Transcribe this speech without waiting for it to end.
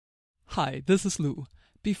Hi, this is Lou.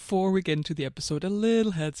 Before we get into the episode, a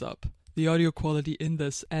little heads up. The audio quality in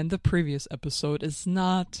this and the previous episode is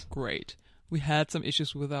not great. We had some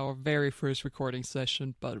issues with our very first recording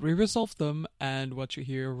session, but we resolved them, and what you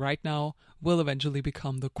hear right now will eventually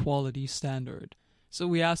become the quality standard. So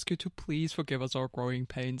we ask you to please forgive us our growing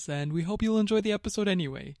pains, and we hope you'll enjoy the episode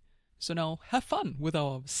anyway. So now, have fun with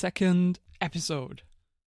our second episode.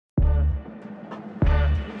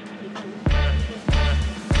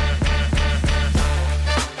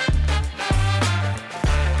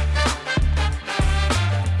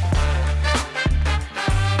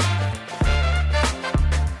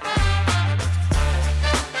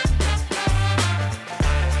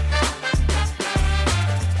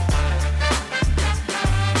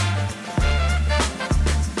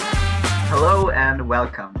 And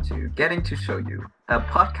welcome to Getting to Show You, a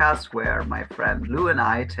podcast where my friend Lou and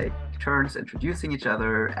I take turns introducing each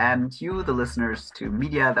other and you, the listeners, to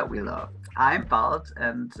media that we love. I'm Balt,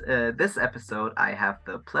 and this episode I have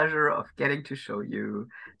the pleasure of getting to show you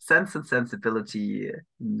Sense and Sensibility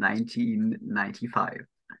 1995.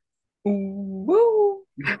 Woo!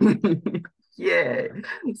 Yeah.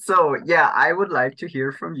 So, I would like to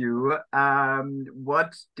hear from you.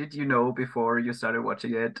 What did you know before you started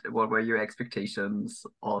watching it? What were your expectations?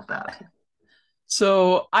 All of that.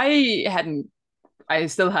 So I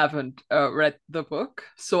still haven't read the book,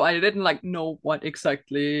 so I didn't know what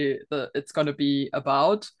exactly it's gonna be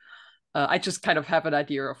about. I just kind of have an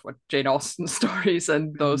idea of what Jane Austen stories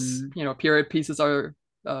and those period pieces are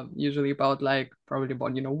usually about, probably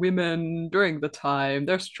about women during the time,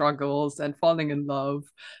 their struggles and falling in love.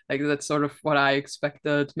 That's sort of what I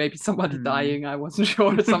expected. Maybe somebody dying, I wasn't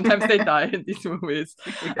sure. Sometimes they die in these movies.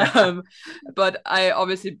 Yeah. But I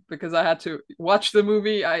obviously, because I had to watch the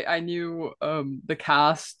movie, I knew the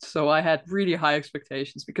cast, so I had really high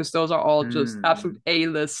expectations because those are all just absolute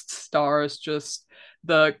A-list stars, just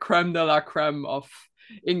the creme de la creme of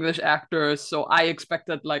English actors. So I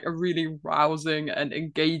expected a really rousing and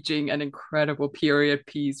engaging and incredible period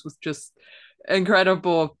piece with just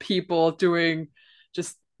incredible people doing,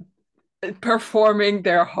 just performing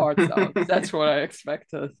their hearts out. That's what I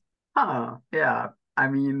expected. Yeah. I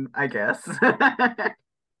mean, I guess.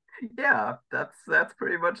 Yeah, that's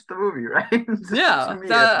pretty much the movie, right? To Yeah, me,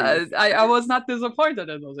 at least. I was not disappointed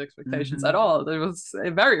in those expectations at all. It was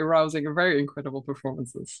a very rousing and very incredible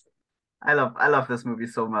performances. I love this movie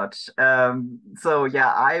so much.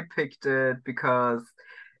 I picked it because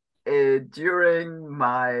during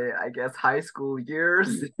my, I guess, high school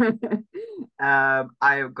years,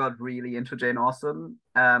 I got really into Jane Austen.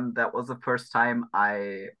 That was the first time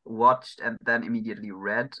I watched and then immediately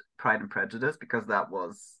read Pride and Prejudice because that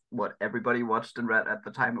was what everybody watched and read at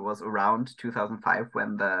the time. It was around 2005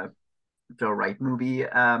 when the Joe Wright movie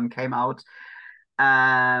came out.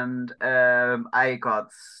 And I got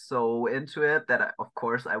so into it that, of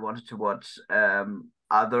course, I wanted to watch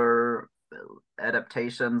other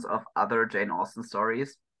adaptations of other Jane Austen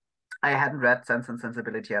stories. I hadn't read Sense and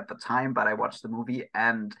Sensibility at the time, but I watched the movie,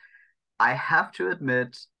 and I have to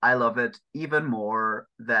admit, I love it even more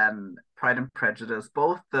than Pride and Prejudice,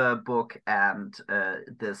 both the book and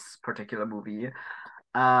this particular movie.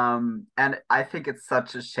 And I think it's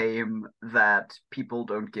such a shame that people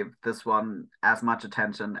don't give this one as much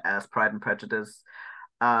attention as Pride and Prejudice,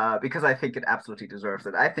 because I think it absolutely deserves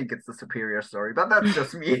it. I think it's the superior story, but that's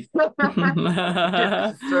just me.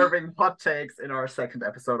 Serving hot takes in our second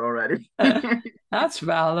episode already. That's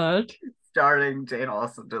valid. Starting Jane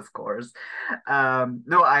Austen discourse.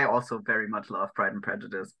 No, I also very much love Pride and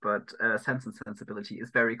Prejudice, but Sense and Sensibility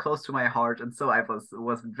is very close to my heart, and so I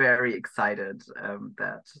was very excited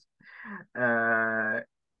that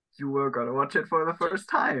you were gonna watch it for the first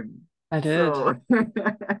time. I did. So,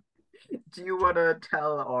 do you want to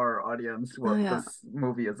tell our audience what Yeah. this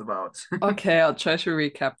movie is about? Okay, I'll try to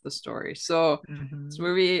recap the story. So this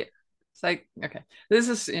movie, it's okay, this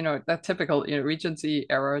is that typical Regency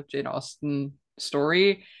era Jane Austen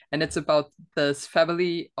story, and it's about this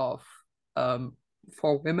family of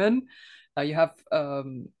four women. You have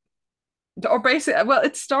or basically, well,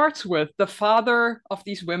 it starts with the father of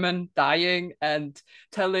these women dying and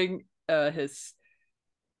telling his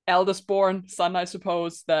eldest born son, I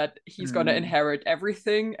suppose, that he's going to inherit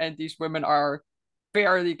everything, and these women are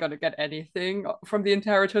barely going to get anything from the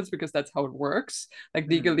inheritance because that's how it works.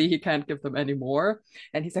 Legally, he can't give them any more,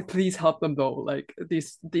 and he's like, please help them though.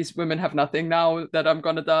 These women have nothing now that I'm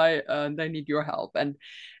going to die, and they need your help. And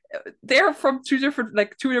they're from two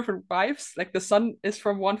different wives. The son is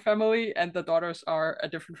from one family and the daughters are a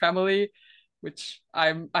different family, which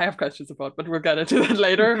I have questions about, but we'll get into that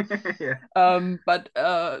later. Yeah. But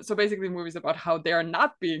so basically the movie's about how they're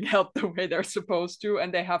not being helped the way they're supposed to,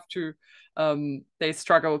 and they have to they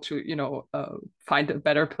struggle to, you know, find a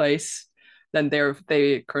better place than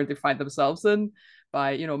they currently find themselves in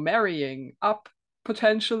by, you know, marrying up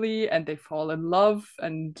potentially, and they fall in love.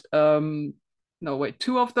 And no wait,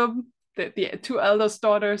 two of them, the two eldest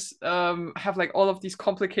daughters, have like all of these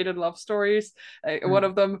complicated love stories. One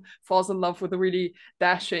of them falls in love with a really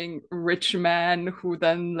dashing rich man who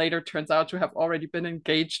then later turns out to have already been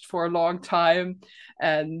engaged for a long time,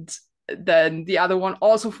 and then the other one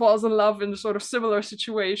also falls in love in a sort of similar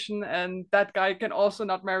situation, and that guy can also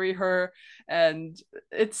not marry her. And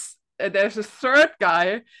it's there's a third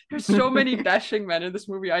guy. There's so many dashing men in this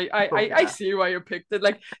movie. I see why you picked it.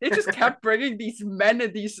 Like, it just kept bringing these men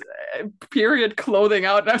in these period clothing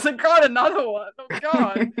out, and I was like, God, another one. Oh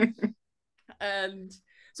God. And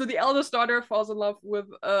so the eldest daughter falls in love with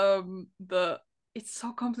the it's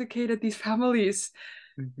so complicated, these families,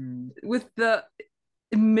 with the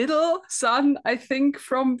middle son, I think,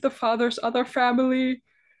 from the father's other family.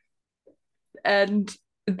 And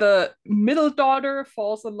the middle daughter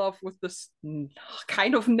falls in love with this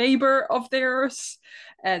kind of neighbor of theirs,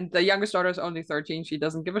 and the youngest daughter is only 13. She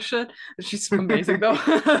doesn't give a shit. She's amazing though.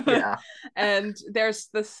 Yeah. And there's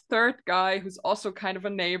this third guy who's also kind of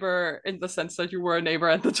a neighbor, in the sense that you were a neighbor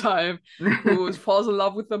at the time, who falls in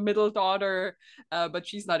love with the middle daughter, but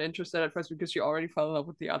she's not interested at first because she already fell in love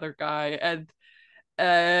with the other guy.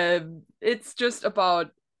 And it's just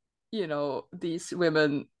about, you know, these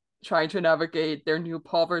women trying to navigate their new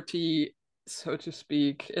poverty, so to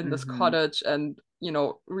speak, in this cottage, and, you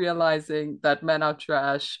know, realizing that men are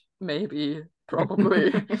trash, maybe,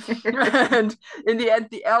 probably. And in the end,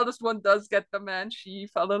 the eldest one does get the man she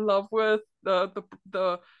fell in love with,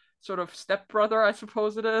 the sort of stepbrother, I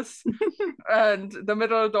suppose it is. And the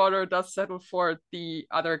middle daughter does settle for the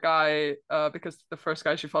other guy, because the first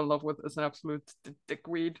guy she fell in love with is an absolute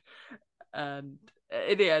dickweed. And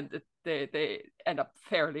in the end, they end up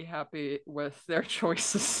fairly happy with their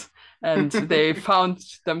choices, and they found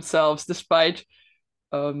themselves, despite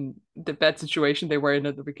the bad situation they were in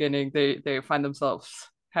at the beginning, they find themselves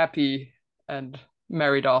happy and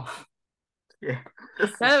married off. Yeah.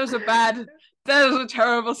 That was a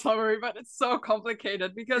terrible summary, but it's so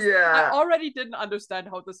complicated because I already didn't understand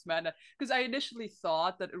how this man, because I initially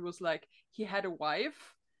thought that it was like he had a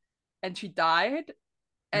wife and she died,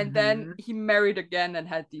 and then he married again and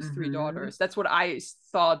had these three daughters. That's what I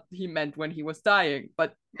thought he meant when he was dying.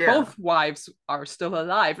 But both wives are still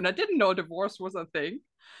alive, and I didn't know divorce was a thing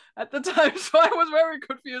at the time, so I was very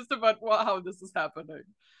confused about how this is happening.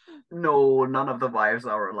 No, none of the wives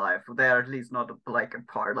are alive. They're at least not like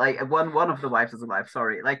apart. Like one of the wives is alive.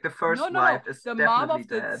 Sorry, like the first wife is the definitely mom of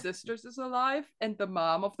dead. the sisters is alive, and the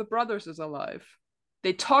mom of the brothers is alive.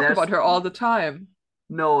 They talk about her all the time.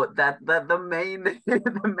 No, that the main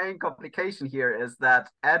the main complication here is that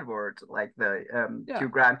Edward, like the Hugh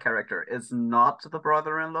Grant character, is not the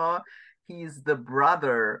brother-in-law. He's the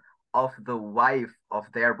brother of the wife of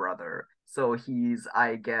their brother. So he's,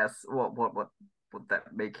 I guess, what would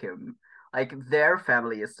that make him? Like, their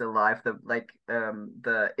family is still alive,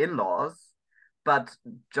 the in-laws, but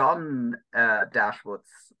John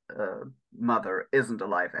Dashwood's mother isn't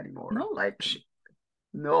alive anymore. No, like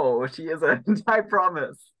no, she isn't. I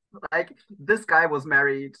promise. Like, this guy was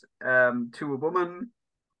married to a woman,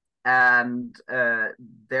 and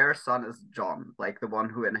their son is John, like the one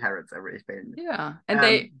who inherits everything. Yeah,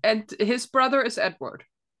 and his brother is Edward.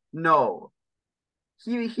 No,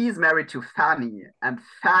 he's married to Fanny, and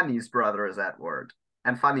Fanny's brother is Edward,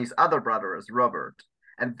 and Fanny's other brother is Robert,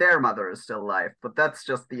 and their mother is still alive, but that's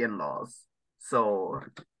just the in-laws. So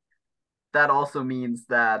that also means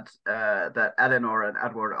that that Eleanor and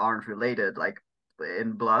Edward aren't related, like,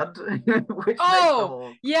 in blood. Which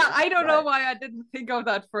I don't know why I didn't think of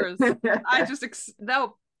that first. I just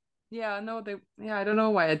no, I don't know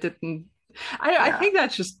why I didn't. I think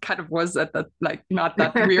that just kind of was at that, like, not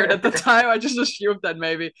that weird at the time. I just assumed that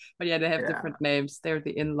maybe, but yeah, they have different names. They're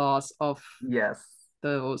the in-laws of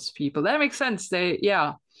those people. That makes sense. I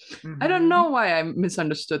don't know why I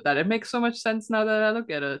misunderstood that. It makes so much sense now that I look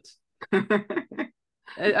at it.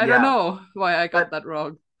 I don't know why I got that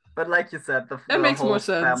wrong. But like you said, the makes whole more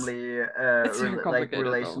sense. family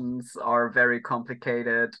relations are very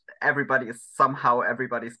complicated. Everybody is somehow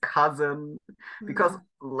everybody's cousin, because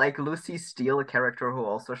like Lucy Steele, a character who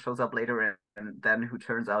also shows up later, and then who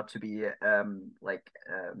turns out to be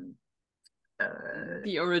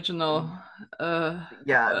The original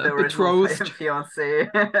yeah, the original betrothed. fiance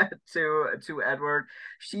to Edward.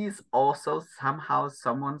 She's also somehow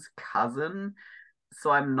someone's cousin,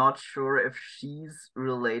 so I'm not sure if she's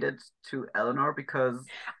related to Eleanor because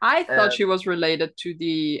I uh, thought she was related to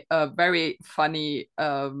the very funny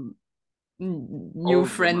new old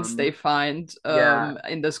friends they woman. find Yeah,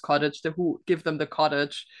 in this cottage, who give them the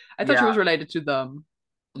cottage. I thought she yeah, was related to them.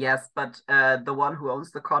 yes, but the one who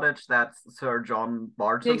owns the cottage, that's Sir John Yeah,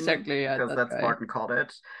 Barton, exactly, yeah, because that that's guy. Barton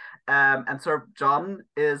Cottage. And Sir John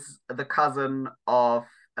is the cousin of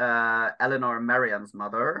Eleanor Marian's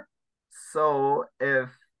mother. So if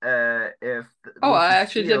Oh, I Lucy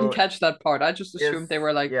actually didn't Steele catch that part. I just is assumed they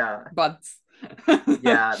were like yeah buds.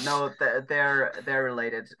 yeah no they're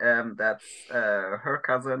related. That's her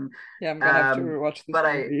cousin. Yeah, I'm gonna have to Um, rewatch this but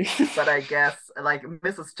movie. I guess like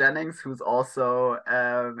Mrs. Jennings, who's also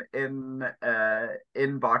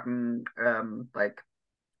in Barton, like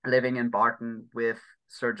living in Barton with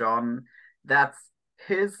Sir John. That's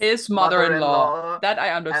his His mother-in-law. mother-in-law, That I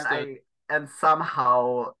and understood. I and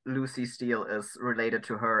somehow Lucy Steele is related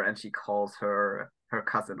to her, and she calls her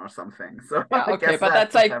cousin or something. So Yeah, I okay, guess but that's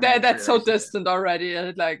that's the like family that's so relationship. distant already,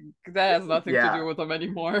 and like that has nothing to Yeah. do with them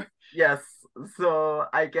anymore. Yes. So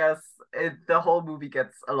I guess the whole movie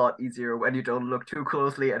gets a lot easier when you don't look too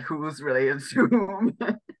closely at who's related to whom.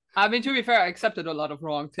 I mean, to be fair, I accepted a lot of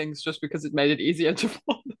wrong things just because it made it easier to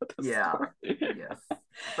follow the Yeah. story. Yes.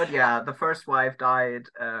 But yeah, the first wife died.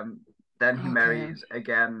 Then he Okay, married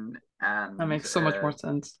again, that and makes so much more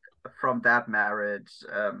sense. from that marriage,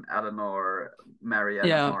 Eleanor, Marianne,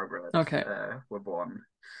 and Yeah. Margaret Okay. were born.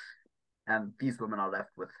 And these women are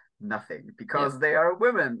left with nothing Yeah. because they are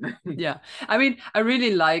women. Yeah. I mean, I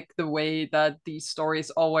really like the way that these stories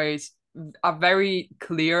always are very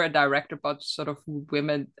clear and direct about sort of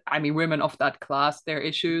women, I mean, women of that class, their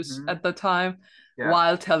issues Hmm. at the time, Yeah.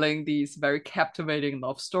 while telling these very captivating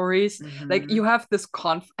love stories. Like you Hmm. have this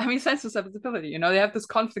I mean, sense of sensibility, they have this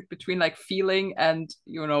conflict between like feeling and,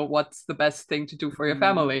 what's the best thing to do for your Hmm.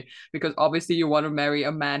 family. Because obviously you want to marry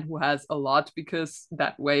a man who has a lot, because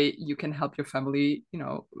that way you can help your family,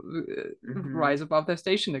 Hmm. rise above their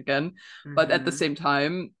station again. But at the Hmm. same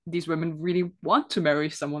time, these women really want to marry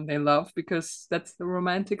someone they love because that's the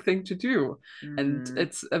romantic thing to do. And Hmm.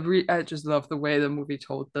 I just love the way the movie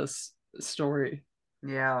told this story.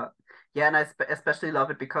 Yeah. Yeah, and I especially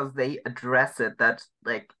love it because they address it that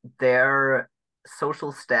like their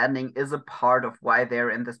social standing is a part of why they're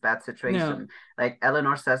in this bad Yeah, situation. Like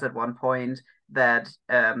Eleanor says at one point that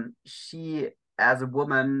she, as a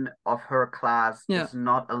woman of her class, yeah, is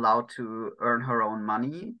not allowed to earn her own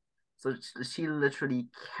money. So she literally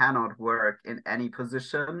cannot work in any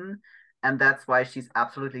position. And that's why she's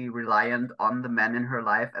absolutely reliant on the men in her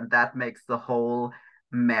life. And that makes the whole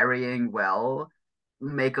marrying well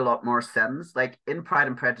make a lot more sense. Like in Pride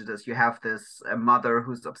and Prejudice, you have this mother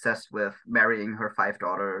who's obsessed with marrying her five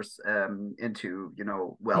daughters into,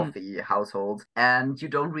 mm, wealthy households, and you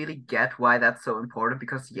don't really get why that's so important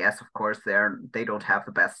because yes, of course, they don't have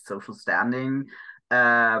the best social standing,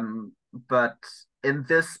 but in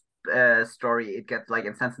this story, it gets like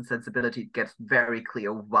in Sense and Sensibility, it gets very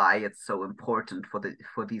clear why it's so important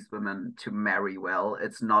for these women to marry well.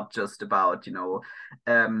 It's not just about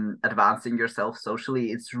advancing yourself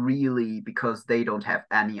socially. It's really because they don't have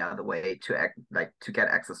any other way to to get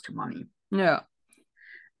access to money. yeah.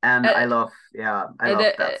 And And, I and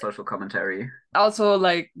love that social commentary. also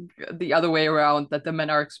like the other way around, that the men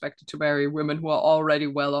are expected to marry women who are already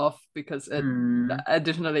well off, because it Hmm.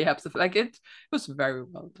 additionally helps like it was very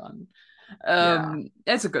well done. Yeah.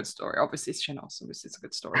 It's a good story. Obviously it's Jane Austen, obviously it's a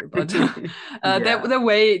good story, but Yeah. the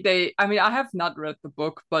way they, I mean, I have not read the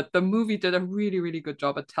book, but the movie did a really really good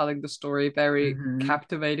job at telling the story very Hmm.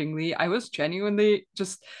 captivatingly. I was genuinely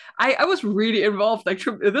just, I was really involved. Like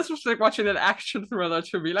this was like watching an action thriller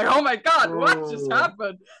to me. Like, oh my god, what just Oh.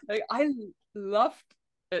 happened? Like I loved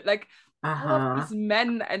it. Like all of Uh-huh. these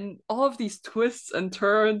men and all of these twists and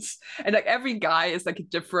turns, and like every guy is like a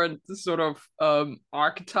different sort of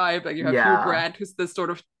archetype. Like you have Hugh Yeah. Grant, who's this sort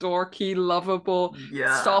of dorky, lovable,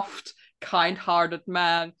 Yeah. soft, kind-hearted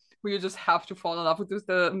man who you just have to fall in love with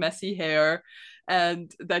the messy hair.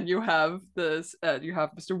 And then you have you have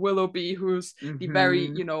Mr. Willoughby, who's the very,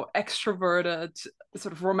 Hmm. extroverted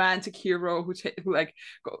sort of romantic hero who like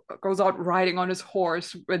goes out riding on his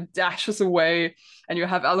horse and dashes away. And you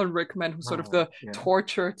have Alan Rickman, who's sort of Oh, the yeah.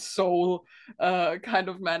 tortured soul kind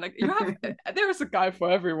of man. Like you have, there is a guy for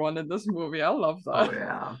everyone in this movie. I love Oh that.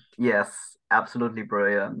 yeah. Yes, absolutely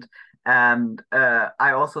brilliant. And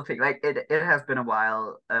I also think like it has been a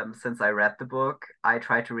while since I read the book. I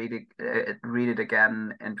tried to read it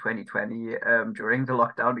again in 2020 during the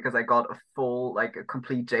lockdown because I got a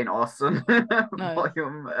complete Jane Austen Nice.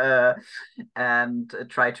 volume and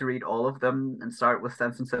tried to read all of them and start with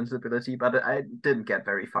Sense and Sensibility, but I didn't get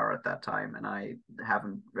very far at that time, and I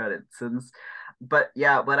haven't read it since. But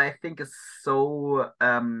yeah, what I think is so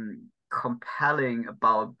compelling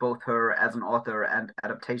about both her as an author and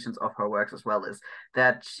adaptations of her works as well is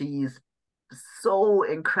that she's so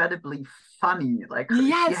incredibly funny.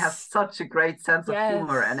 She has Yes. such a great sense of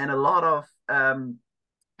humor, and Yes. in a lot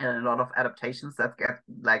of adaptations that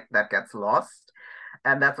gets lost.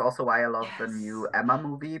 And that's also why I love the new Yes. Emma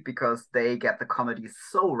movie, because they get the comedy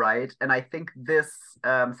so right. And I think this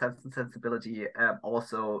Sense and Sensibility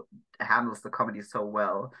also handles the comedy so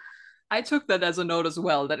well. I took that as a note as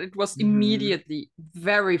well, that it was Mm-hmm. immediately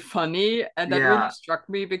very funny, and that really Yeah. struck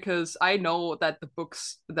me because I know that the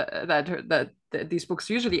books that these books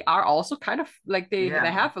usually are also kind of like they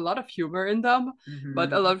Yeah. have a lot of humor in them,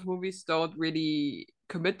 but a Mm-hmm. lot of movies don't really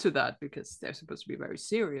commit to that because they're supposed to be very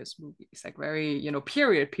serious movies, like very,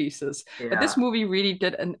 period pieces. But this Yeah. movie really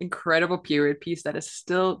did an incredible period piece that is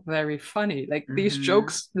still very funny. Like these Mm-hmm.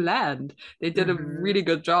 jokes land. They did a Mm-hmm. really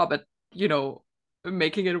good job at,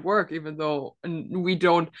 making it work, even though we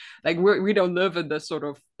don't we don't live in this sort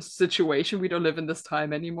of situation, we don't live in this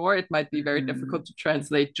time anymore. It might be very Mm-hmm. difficult to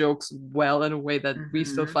translate jokes well in a way that we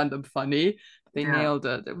still Mm-hmm. find them funny. They Yeah. nailed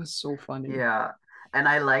it. It was so funny. Yeah. And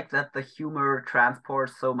I like that the humor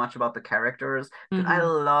transports so much about the characters. Dude, I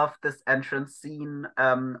Mm-hmm. love this entrance scene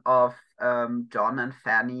of John and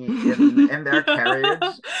Fanny in their carriage.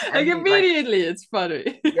 And Like he like immediately it's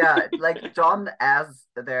funny. yeah, like John as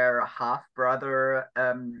their half brother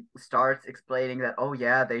starts explaining that, oh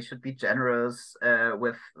yeah, they should be generous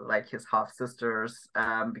with like his half sisters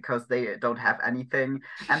because they don't have anything.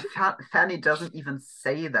 And Fanny doesn't even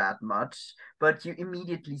say that much, but you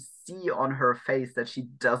immediately see on her face that she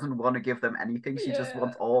doesn't want to give them anything. She just Yeah.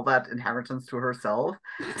 wants all that inheritance to herself.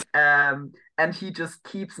 And he just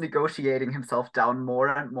keeps negotiating himself down more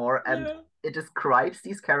and more, and Yeah. it describes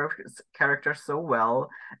these characters so well,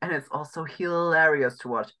 and it's also hilarious to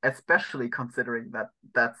watch, especially considering that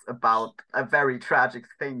that's about a very tragic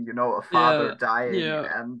thing, a father Yeah. dying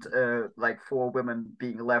Yeah. and like four women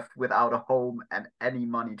being left without a home and any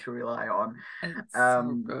money to rely on. It's so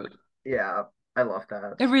Um, good. yeah, I love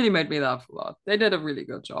that. It really made me laugh a lot. They did a really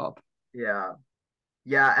good job. Yeah,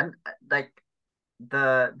 yeah, and like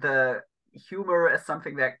the humor is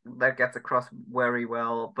something that gets across very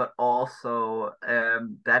well, but also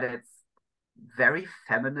that it's very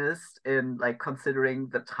feminist in like considering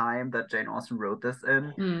the time that Jane Austen wrote this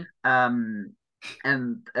in. Mm. Um,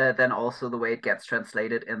 and then also the way it gets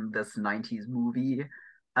translated in this 90s movie,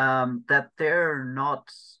 that they're not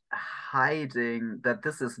hiding that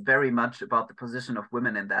this is very much about the position of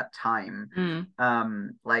women in that time. Mm.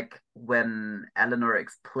 Like when Eleanor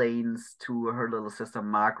explains to her little sister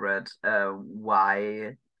Margaret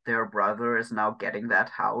why their brother is now getting that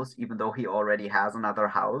house, even though he already has another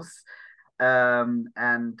house.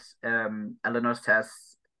 And Eleanor says,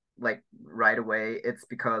 like right away, it's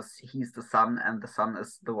because he's the son, and the son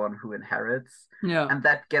is the one who inherits. Yeah. And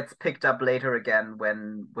that gets picked up later again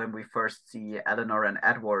when we first see Eleanor and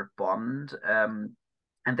Edward bond.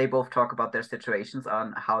 And they both talk about their situations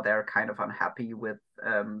on how they're kind of unhappy with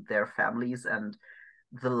their families and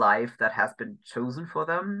the life that has been chosen for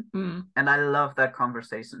them. Mm. And I love that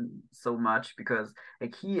conversation so much because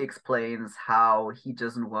like he explains how he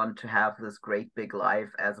doesn't want to have this great big life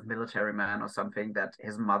as a military man or something that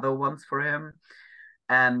his mother wants for him.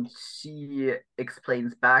 And she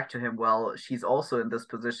explains back to him, well, she's also in this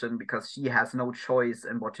position because she has no choice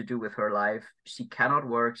in what to do with her life. She cannot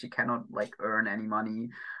work, she cannot like earn any money.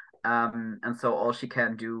 And so all she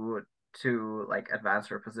can do to like advance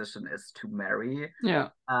her position is to marry. Yeah.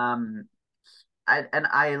 Um, and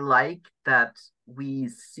I like that we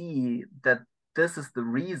see that this is the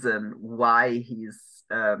reason why he's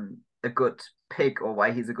a good pick or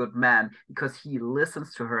why he's a good man, because he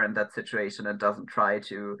listens to her in that situation and doesn't try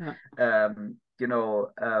to Yeah. um, you know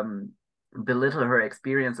um, belittle her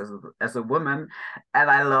experience as a woman. And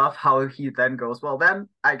I love how he then goes, well, then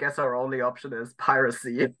I guess our only option is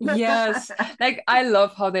piracy. Yes, like I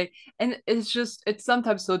love how they, and it's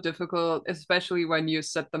sometimes so difficult, especially when you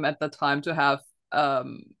set them at the time, to have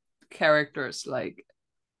um characters like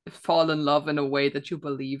fall in love in a way that you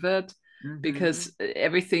believe it, Mm-hmm. because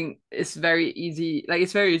everything is very easy,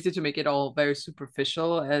 it's very easy to make it all very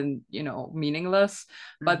superficial and meaningless.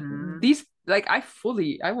 But Mm-hmm. these like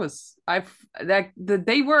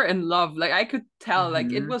they were in love. Like I could tell,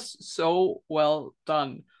 like it Mm-hmm. was so well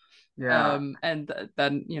done. Yeah. And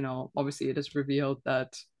then, obviously it is revealed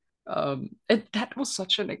that it that was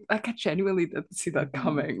such an like I genuinely didn't see that Mm-hmm.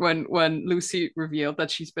 coming when Lucy revealed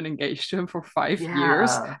that she's been engaged to him for 5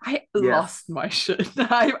 years. Yeah. I lost Yes. my shit.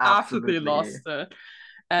 I absolutely Absolutely. lost it.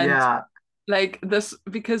 And Yeah. like this,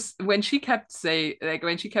 because when she kept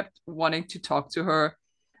wanting to talk to her,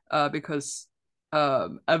 because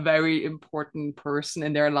a very important person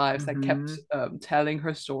in their lives like kept Mm-hmm. telling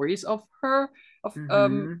her stories of her, of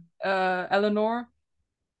Mm-hmm. Eleanor.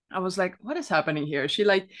 I was like, what is happening here? Is she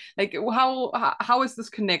like how is this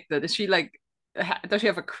connected? Is she like does she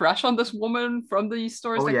have a crush on this woman from these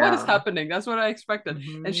stories? Oh Like, what is yeah. happening? That's what I expected.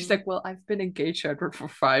 And she's Mm-hmm. like, well, I've been engaged to Edward for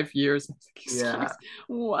 5 years. I was like, Yeah. excuse,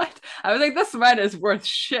 what? I was like, this man is worth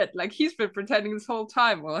shit. Like, he's been pretending this whole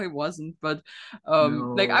time. Well, he wasn't, but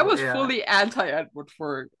like I No, was yeah. fully anti-Edward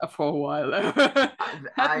for a while. That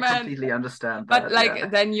I man, completely understand but that. like Yeah.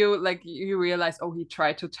 then you realize, oh, he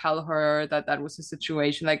tried to tell her that that was the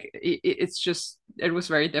situation. Like it's just it was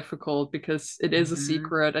very difficult because it is a Mm-hmm.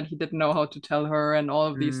 secret and he didn't know how to tell her and all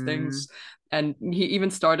of these Mm, things. And he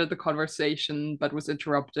even started the conversation but was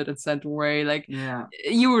interrupted and sent away. Like yeah.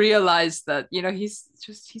 you realize that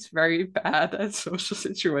he's very bad at social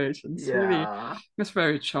situations. Really, Yeah. it's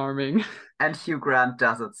very charming. And Hugh Grant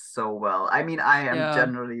does it so well. I mean, I am Yeah,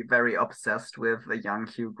 generally very obsessed with a young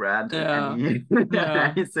Hugh Grant in yeah, any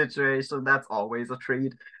yeah. any situation. That's always a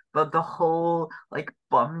treat. But the whole like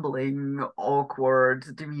bumbling, awkward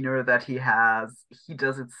demeanor that he has, he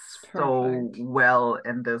does it It's so perfect. well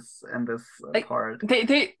in this Like part.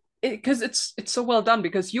 they because it's so well done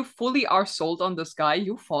because you fully are sold on this guy.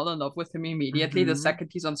 You fall in love with him immediately the Mm-hmm.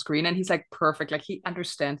 second he's on screen, and he's like perfect. Like he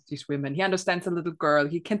understands these women. He understands a little girl.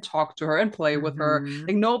 He can talk to her and play with her. Mm-hmm.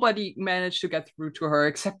 Like nobody managed to get through to her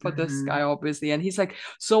except for this Mm-hmm. guy, obviously. And he's like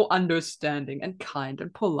so understanding and kind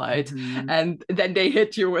and polite. Mm-hmm. And then they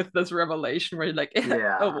hit you with this revelation where you're like,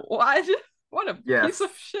 Yeah. oh, what? What a piece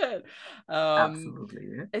of Yes. shit. Um,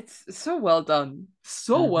 Absolutely. it's so well done.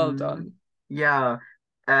 So well Mm-hmm. done. Yeah.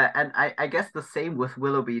 And I guess the same with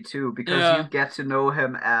Willoughby too, because you Yeah. get to know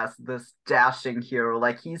him as this dashing hero.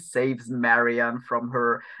 Like he saves Marianne from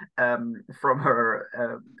her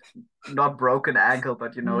not broken ankle,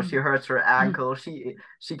 but she hurts her ankle.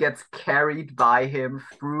 She gets carried by him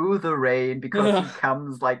through the rain because Yeah. he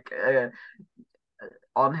comes like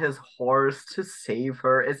on his horse to save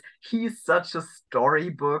her. Is he's such a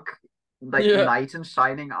storybook like Yeah. knight in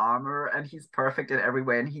shining armor, and he's perfect in every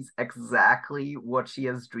way, and he's exactly what she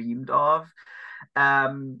has dreamed of.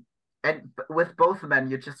 um and with both men,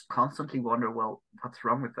 you just constantly wonder, well, what's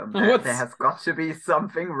wrong with them? There What's has got to be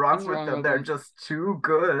something wrong what's with wrong them. with They're them? just too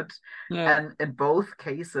good. Yeah. And in both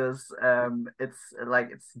cases,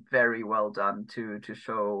 it's very well done to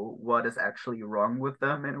show what is actually wrong with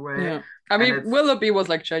them in a way. Yeah. I And mean, it's Willoughby was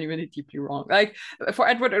like genuinely deeply wrong. Like for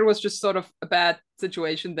Edward, it was just sort of a bad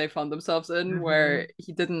situation they found themselves in mm-hmm, where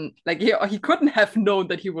he didn't like he couldn't have known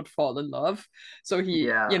that he would fall in love. So he,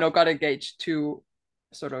 yeah, got engaged to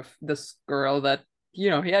sort of this girl that, he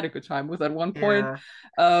had a good time with at one point.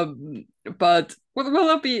 yeah. But with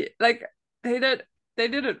Willoughby, like they did they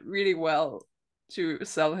did it really well to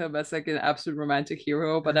sell him as like an absolute romantic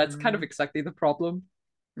hero, but that's kind of Mm-hmm. exactly the problem.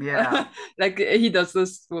 Yeah. Like he does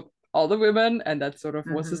this with all the women, and that sort of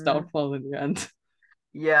was his Mm-hmm. downfall in the end.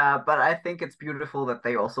 Yeah, but I think it's beautiful that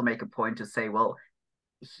they also make a point to say, well,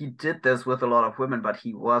 he did this with a lot of women, but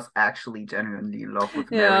he was actually genuinely in love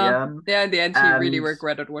with Yeah, Marianne, yeah. In the end, he really and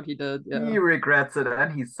regretted what he did. Yeah, he regrets it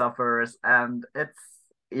and he suffers, and it's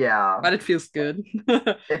yeah. but it feels good.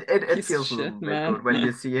 It Piece of feels a little shit, bit good when man.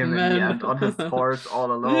 you see him in the Man. end on his horse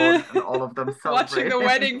all alone and all of them Watching the celebrating.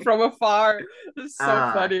 wedding from afar is so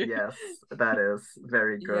Ah, funny. yes, that is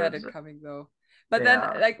very He had good. it coming though. But then,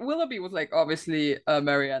 Yeah. like Willoughby was like obviously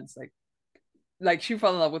Marianne's like she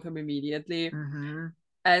fell in love with him immediately, Mm-hmm.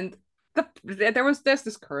 and there's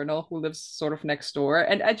this colonel who lives sort of next door,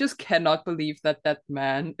 and I just cannot believe that that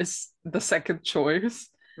man is the second choice.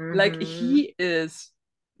 Like Mm-hmm. he is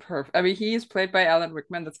perfect. I mean, he is played by Alan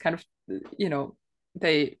Rickman. That's kind of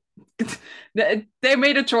they they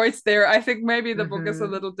made a choice there. I think maybe the book is a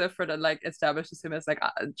Mm-hmm. little different and like establishes him as like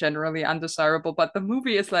generally undesirable, but the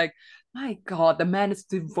movie is like, my God, the man is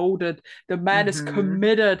devoted, the man is Mm-hmm.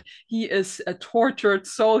 committed, he is a tortured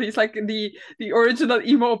soul. He's like the original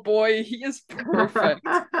emo boy. He is perfect.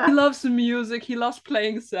 He loves music. He loves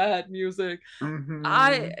playing sad music.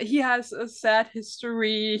 Mm-hmm. He has a sad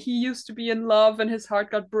history. He used to be in love and his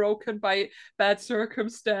heart got broken by bad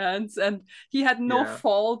circumstance, and he had no Yeah.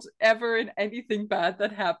 fault ever in anything bad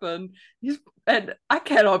that happened. And I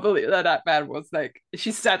cannot believe that man was like,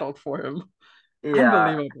 she settled for him. Yeah,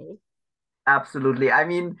 Unbelievable. absolutely. I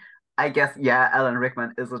mean, I guess, yeah, Alan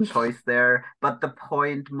Rickman is a choice there, but the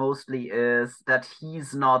point mostly is that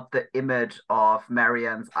he's not the image of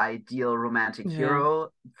Marianne's ideal romantic Yeah, hero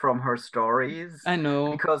from her stories, I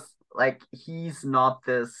know. because like he's not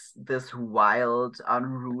this wild,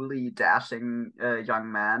 unruly, dashing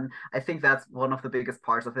young man. I think that's one of the biggest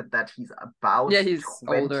parts of it, that he's about Yeah, he's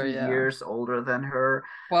older. 20 Yeah. years older than her.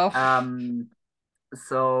 Well, Um,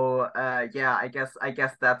 so yeah, I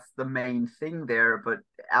guess that's the main thing there, but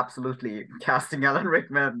absolutely casting Alan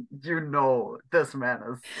Rickman, this man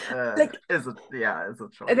like is a they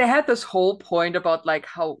choice. had this whole point about like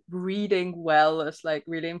how reading well is like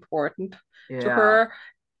really important to Yeah. her.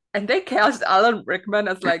 And they cast Alan Rickman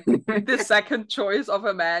as like the second choice of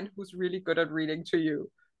a man who's really good at reading to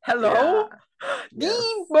you. Yeah, Hello? yes,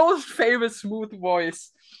 The most famous smooth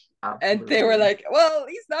voice. And they were absolutely. like, well,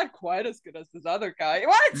 he's not quite as good as this other guy.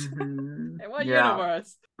 What? In what Yeah.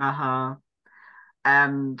 universe? Uh-huh.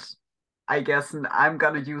 And I guess I'm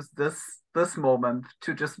gonna use this moment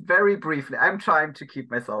to just very briefly. I'm trying to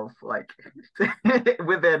keep myself like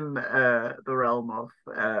within the realm of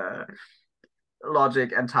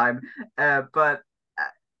logic and time. But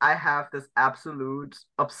I have this absolute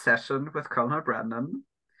obsession with Colonel Brandon,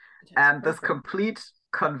 Yes, and this perfect. complete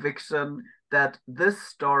conviction that this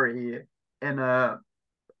story, in a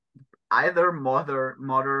either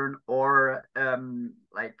modern or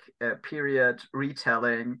like a period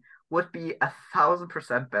retelling, would be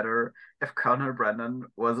 1,000% better if Colonel Brandon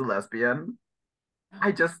was a lesbian.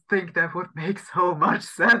 I just think that would make so much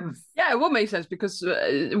sense. Yeah, it would make sense because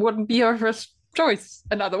it wouldn't be her first choice,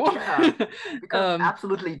 another woman. Yeah, because um,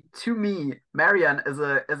 absolutely, to me, Marianne is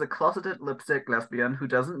a closeted lipstick lesbian who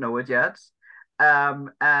doesn't know it yet, and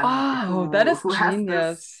oh, that who is who has this,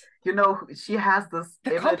 genius. she has this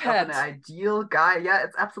The image of an compet. ideal guy. Yeah,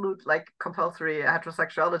 it's absolute like compulsory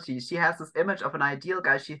heterosexuality. She has this image of an ideal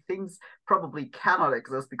guy she thinks probably cannot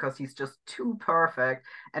exist because he's just too perfect,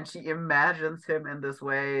 and she imagines him in this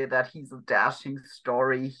way that he's a dashing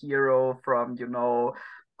story hero from,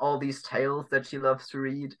 all these tales that she loves to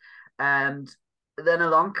read. And then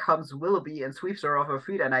along comes Willoughby and sweeps her off her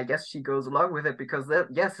feet, and I guess she goes along with it because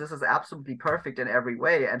yes, this is absolutely perfect in every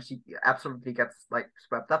way, and she absolutely gets like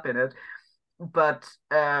swept up in it. But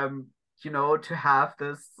to have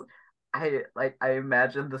this, I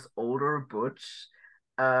imagine this older Butch,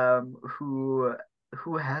 who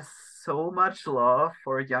has so much love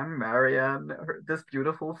for young Marianne, this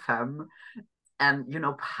beautiful femme, and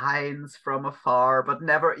pines from afar but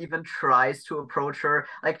never even tries to approach her.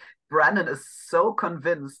 Like, Brandon is so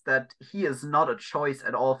convinced that he is not a choice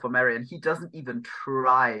at all for Marion. He doesn't even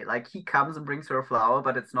try. Like, he comes and brings her a flower,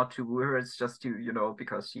 but it's not to woo her, it's just to,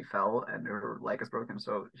 because she fell and her leg is broken,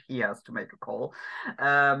 so he has to make a call.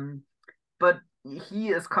 But he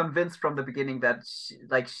is convinced from the beginning that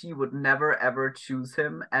she would never ever choose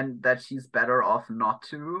him, and that she's better off not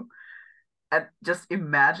to. And just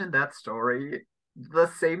imagine that story, the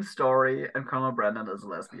same story, and Colonel Brandon is a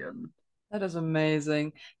lesbian. That is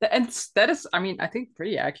amazing. And that is, I mean, I think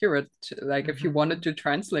pretty accurate. Like if you wanted Mm-hmm. to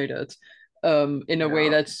translate it, in a way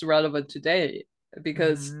Yeah. that's relevant today,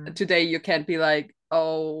 because Mm-hmm. today you can't be like,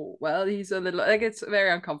 oh, well, he's a little like it's very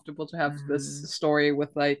uncomfortable to have this Mm-hmm. story with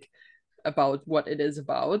like about what it is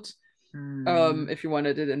about. Mm-hmm. If you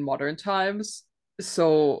wanted it in modern times,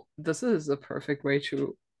 so this is a perfect way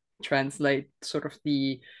to translate sort of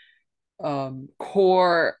the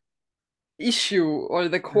core issue or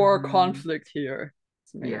the core Mm-hmm. conflict here.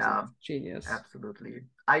 It's amazing. Yeah, It's genius. absolutely.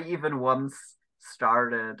 I even once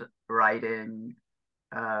started writing,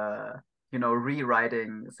 uh,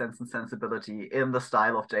 rewriting Sense and Sensibility in the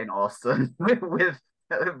style of Jane Austen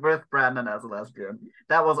with Brandon as a lesbian.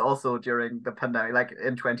 That was also during the pandemic, like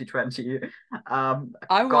in 2020. I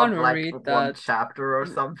want Got to like read one that. chapter or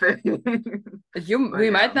something. We But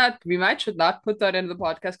yeah, might should not put that in the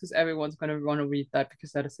podcast because everyone's gonna want to read that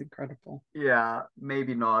because that is incredible. yeah,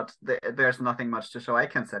 maybe not. There's nothing much to show. I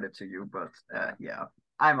can send it to you, but Yeah. yeah,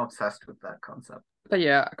 I'm obsessed with that concept. But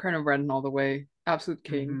yeah, Colonel Brandon all the way. Absolute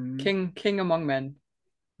king. Hmm. King among men.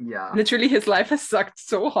 Yeah. Literally his life has sucked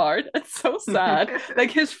so hard. It's so sad.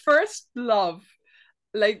 Like his first love,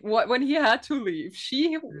 like what when he had to leave,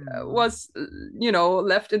 she Hmm. was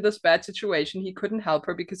left in this bad situation. He couldn't help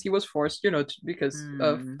her because he was forced, because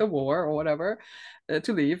of Hmm. the war or whatever,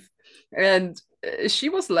 to leave. And she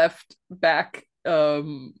was left back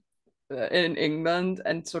in England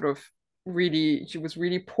and sort of she was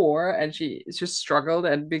really poor, and she just struggled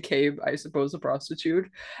and became, I suppose, a prostitute,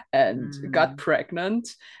 and got Mm-hmm. pregnant,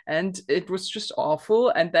 and it was just awful.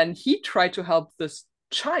 And then he tried to help this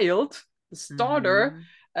child, this daughter, Mm-hmm.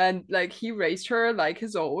 and like he raised her like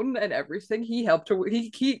his own and everything. He helped her,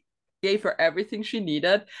 he gave her everything she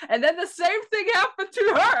needed, and then the same thing happened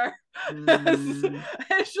to her. Mm-hmm.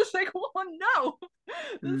 It's just like, oh no,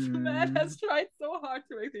 this man Mm-hmm. has tried so hard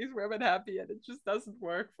to make these women happy, and it just doesn't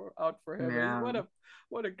work out for him. Yeah.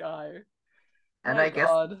 What a guy. And My I guess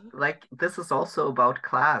God. like this is also about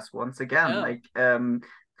class once again. Yeah. Like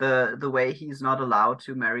the way he's not allowed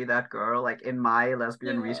to marry that girl, like in my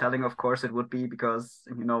lesbian Yeah. retelling, of course it would be because,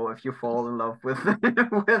 you know, if you fall in love with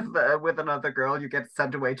with another girl, you get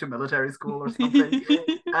sent away to military school or something.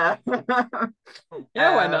 Uh,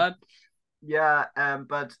 Yeah, why uh, not? yeah,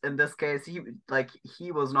 but in this case,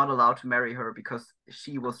 he was not allowed to marry her because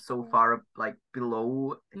she was so far like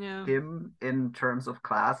below Yeah. him in terms of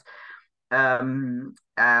class, and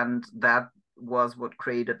that was what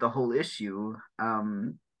created the whole issue,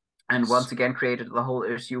 and once again created the whole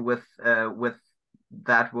issue with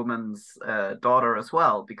that woman's daughter as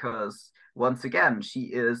well, because once again she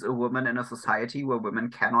is a woman in a society where women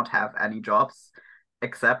cannot have any jobs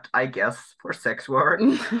except, I guess, for sex work,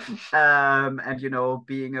 and you know,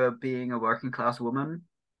 being a working class woman.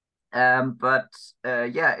 But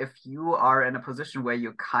yeah, if you are in a position where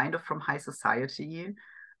you're kind of from high society,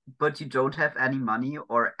 but you don't have any money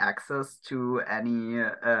or access to any,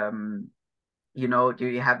 you know,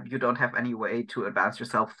 you don't have any way to advance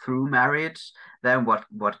yourself through marriage, then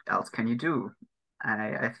what else can you do?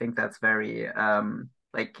 I think that's very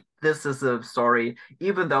like this is a story,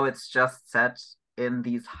 even though it's just set in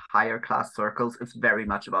these higher class circles, it's very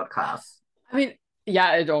much about class. I mean,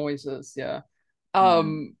 yeah, it always is. Yeah.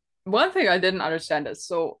 Mm. One thing I didn't understand is,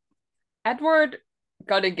 so Edward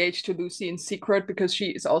got engaged to Lucy in secret because she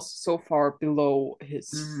is also so far below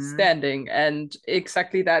his Mm-hmm. standing. And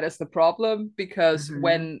exactly that is the problem, because Mm-hmm.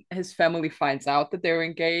 when his family finds out that they're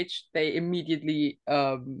engaged, they immediately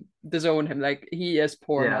disown him. Like, he is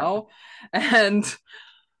poor Yeah. now. And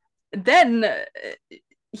then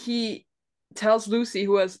he tells Lucy,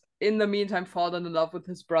 who has in the meantime fallen in love with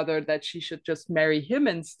his brother, that she should just marry him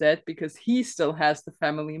instead because he still has the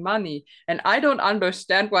family money. And I don't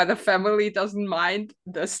understand why the family doesn't mind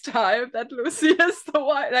this time that Lucy is the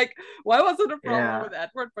wife. Like, why was it a problem Yeah. with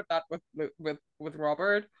Edward but not with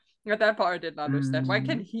Robert? At that part, I didn't understand. Why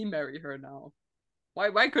can Mm. he marry her now?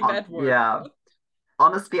 Why couldn't Edward? Yeah. What?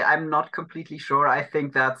 Honestly, I'm not completely sure. I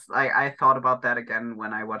think I thought about that again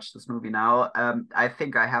when I watched this movie now. I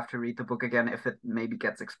think I have to read the book again if it maybe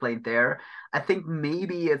gets explained there. I think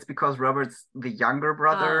maybe it's because Robert's the younger Ah,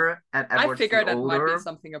 brother and I Edward's the figured that might be older.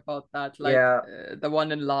 something about that. Like, Yeah. the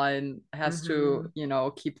one in line has to, Hmm.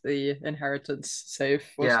 keep the inheritance safe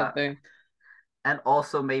or Yeah. something. And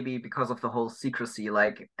also maybe because of the whole secrecy,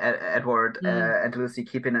 like Edward Mm. and Lucy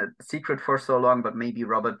keeping it secret for so long, but maybe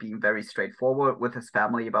Robert being very straightforward with his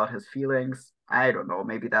family about his feelings. I don't know.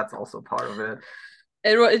 Maybe that's also part of it.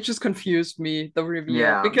 It just confused me, the reveal,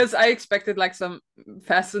 Yeah. because I expected like some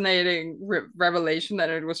fascinating revelation,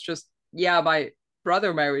 and it was just, yeah, my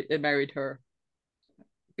brother married her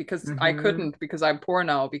because I Hmm. couldn't, because I'm poor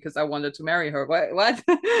now, because I wanted to marry her. What?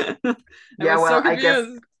 I Yeah. was so Well, I guess,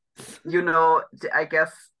 confused. you know, I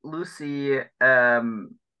guess Lucy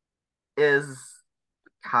is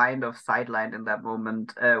kind of sidelined in that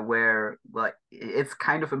moment, where like it's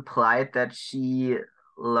kind of implied that she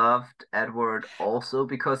loved Edward also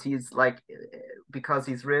because he's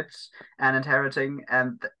rich and inheriting,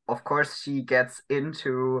 and of course she gets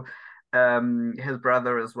into his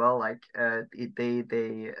brother as well. Like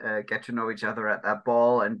they get to know each other at that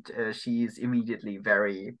ball, and she's immediately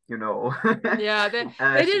very, you know, Yeah, they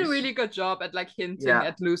did a she, really good job at like hinting yeah.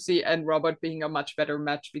 at Lucy and Robert being a much better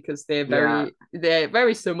match, because Yeah. they're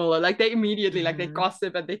very similar. Like, they immediately, like, they Hmm.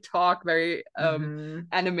 gossip and they talk very Hmm.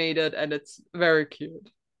 animated, and it's very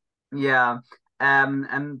cute. Yeah.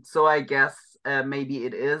 And so I guess maybe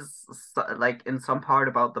it is like in some part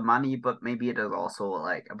about the money, but maybe it is also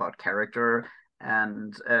like about character.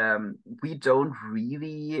 And we don't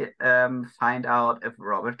really find out if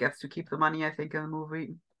Robert gets to keep the money, I think, in the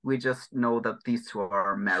movie. We just know that these two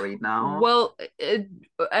are married now. Well,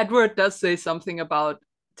 Edward does say something about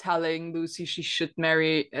telling Lucy she should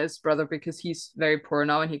marry his brother because he's very poor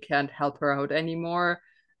now and he can't help her out anymore.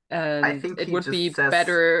 I And think it he would just be says,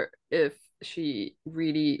 better if she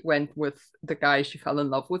really went with the guy she fell in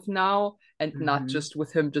love with now, and not mm-hmm, just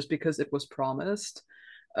with him just because it was promised.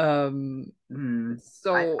 Um, mm,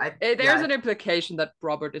 so there's yeah, an implication that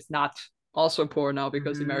Robert is not also poor now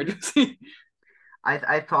because he married mm-hmm. Lucy.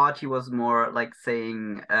 I thought he was more like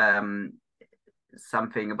saying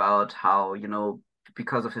something about how,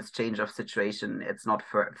 because of his change of situation, it's not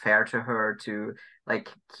fair to her to like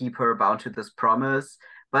keep her bound to this promise.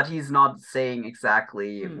 But he's not saying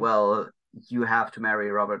exactly, well, you have to marry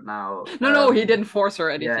Robert now. No, he didn't force her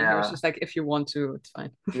or anything. He was Yeah, just like, if you want to, it's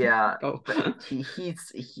fine. yeah. Go. But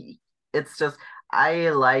it's just I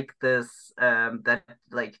like this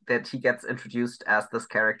that he gets introduced as this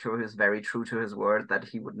character who's very true to his word, that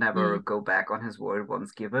he would never go back on his word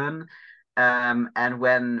once given. And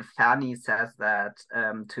when Fanny says that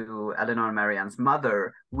to Eleanor and Marianne's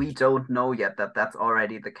mother, we don't know yet that that's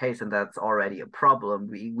already the case and that's already a problem.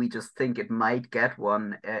 We just think it might get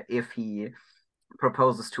one if he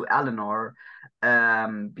proposes to Eleanor,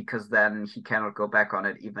 because then he cannot go back on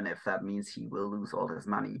it, even if that means he will lose all his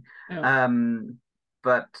money. Yeah.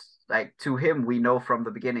 But like to him, we know from the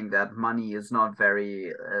beginning that money is not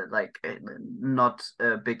very not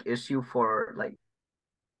a big issue for like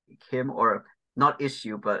him, or not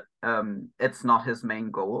issue, but it's not his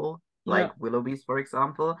main goal. Yeah. Like Willoughby's, for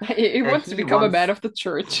example. He wants to He become a man wants, of the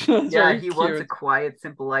church. It's yeah, very he wants a cute. quiet,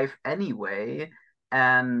 simple life anyway.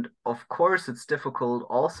 And of course, it's difficult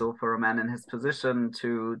also for a man in his position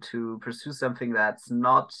to pursue something that's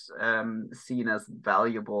not seen as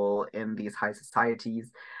valuable in these high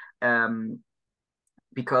societies, um,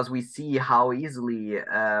 because we see how easily,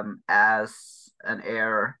 as an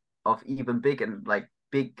heir of even big and like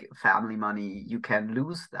big family money, you can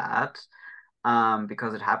lose that,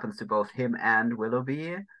 because it happens to both him and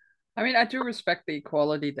Willoughby. I mean, I do respect the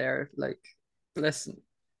equality there. Like, listen,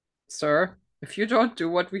 sir, if you don't do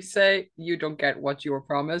what we say, you don't get what you were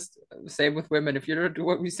promised. Same with women. If you don't do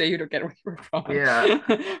what we say, you don't get what you were Yeah,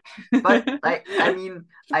 but promised. like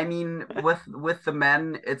I mean, with the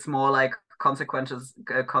men, it's more like consequences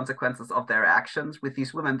of their actions. With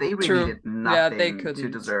these women, they really True. did Yeah, they nothing to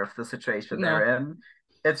couldn't. deserve the situation No. they're in.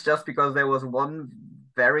 It's just because there was one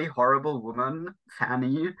very horrible woman,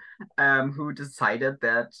 Fanny, who decided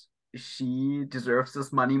that she deserves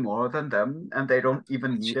this money more than them, and they don't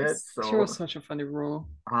even need it. She was So such a funny role.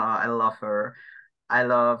 I love her. I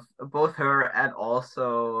love both her and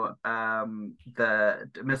also the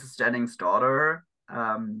Mrs. Jennings' daughter,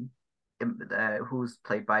 who's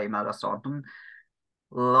played by Imelda Staunton.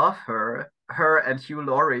 Love her. Her and Hugh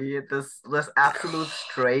Laurie, this absolute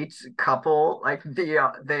straight couple. Like they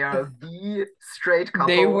are the straight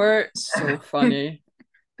They couple. were so funny.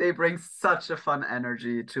 They bring such a fun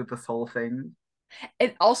energy to this whole thing.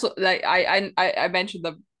 And also, like I mentioned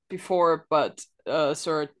them before, but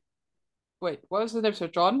Sir, wait, what was the name? Sir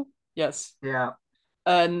John? Yes. Yeah,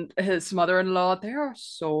 And his mother-in-law, they are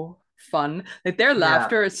so fun. Like their yeah.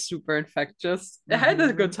 laughter is super infectious. I had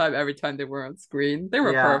a good Hmm. time every time they were on screen. They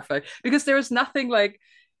were Yeah. perfect because there was nothing like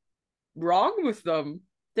wrong with them.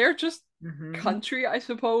 They're just Hmm. country, I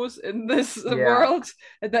suppose, in this Yeah. world.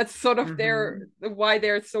 And that's sort of their Hmm. why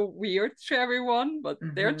they're so weird to everyone, but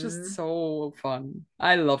they're just Hmm. so fun.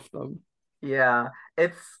 I love them. Yeah.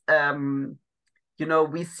 It's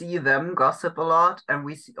we see them gossip a lot, and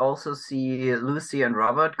also see Lucy and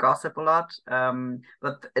Robert gossip a lot.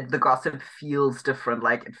 But the gossip feels different.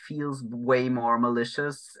 Like it feels way more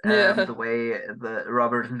malicious, Yeah. the way the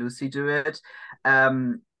Robert and Lucy do it.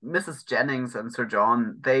 Mrs. Jennings and Sir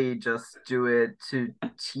John, they just do it to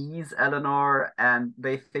tease Eleanor, and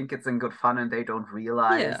they think it's in good fun, and they don't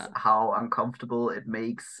realize Yeah. how uncomfortable it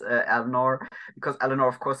makes Eleanor, because Eleanor,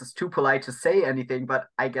 of course, is too polite to say anything. But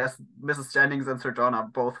I guess Mrs. Jennings and Sir John are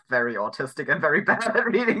both very autistic and very bad at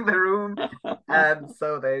reading the room, and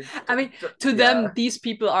so I mean, to them, yeah, these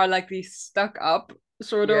people are like these stuck up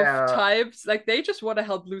sort of yeah, types. Like they just want to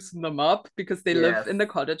help loosen them up because they live yes, in the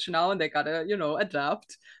cottage now and they gotta,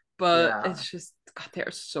 adapt. But yeah, it's just, God,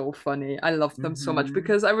 they're so funny. I love them so much mm-hmm,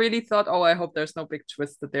 because I really thought, oh, I hope there's no big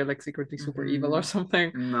twist that they're like secretly super evil or mm-hmm.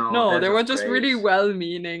 something. No, No, they're they were just just great. really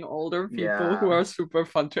well-meaning older people who Yeah, are super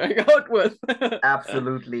fun to hang out with.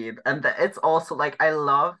 absolutely. And it's also like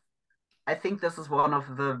I think this is one of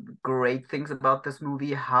the great things about this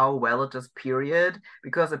movie, how well it does period,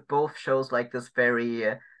 because it both shows like this very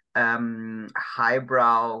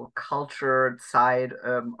highbrow cultured side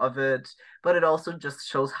of it, but it also just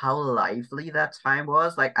shows how lively that time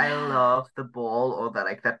was. Like I Yeah. love the ball, or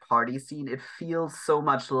that party scene. It feels so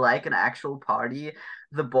much like an actual party.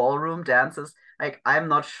 The ballroom dances, like I'm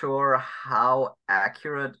not sure how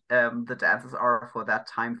accurate the dances are for that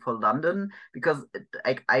time for London, because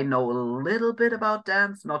like I know a little bit about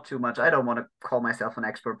dance, not too much. I don't want to call myself an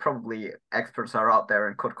expert. Probably experts are out there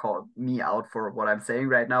and could call me out for what I'm saying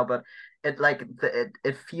right now, but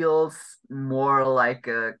it feels more like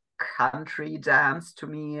a country dance to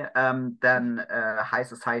me than high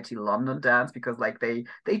society London dance, because like they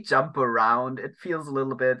jump around. It feels a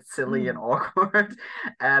little bit silly and awkward,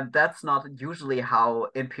 and that's not usually how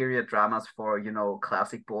in period dramas for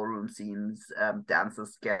classic ballroom scenes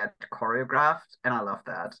dances get choreographed, and I love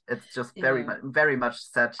that. It's just very much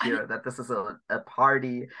set here that this is a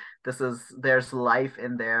party. There's life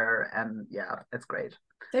in there, and yeah, it's great.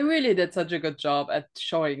 They really did such a good job at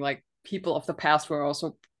showing like people of the past were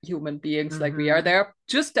also human beings like we are. They're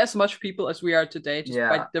just as much people as we are today, just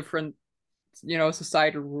by different,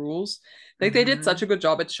 societal rules. Like they did such a good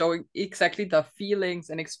job at showing exactly the feelings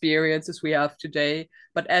and experiences we have today,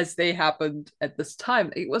 but as they happened at this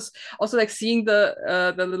time. It was also like seeing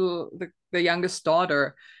the youngest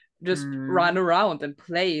daughter just run around and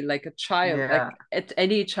play like a child, like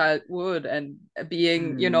any child would, and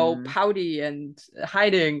being, pouty and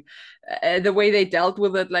hiding. The way they dealt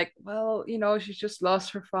with it, like, well, she just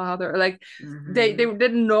lost her father. Like they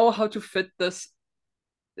didn't know how to fit this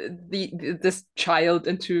child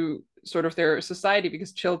into sort of their society,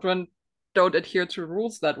 because children don't adhere to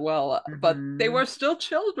rules that well, but they were still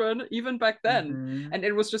children even back then. And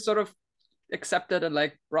it was just sort of accepted and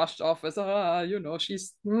like brushed off as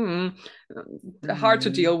she's hard to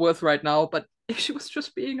deal with right now, but she was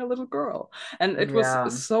just being a little girl, and it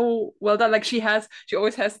was so well done. Like she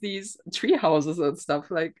always has these tree houses and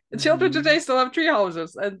stuff. Like children today still have tree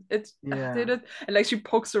houses, and they did, and like she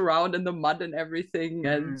pokes around in the mud and everything,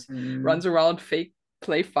 and runs around fake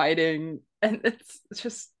play fighting, and it's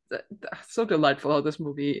just so delightful how this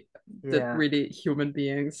movie did really human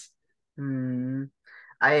beings.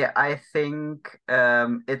 I think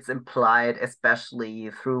it's implied,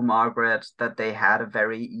 especially through Margaret, that they had a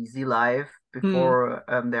very easy life before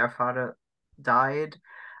their father died.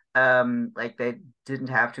 Like they didn't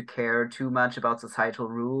have to care too much about societal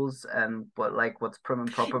rules and what's prim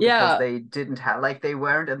and proper, because they didn't have, like, they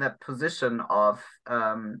weren't in that position of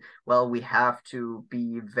well, we have to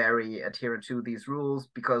be very adherent to these rules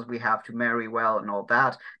because we have to marry well and all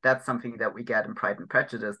that. That's something that we get in Pride and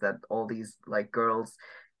Prejudice, that all these like girls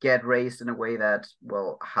get raised in a way that,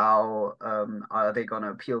 well, how are they going to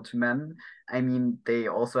appeal to men? I mean, they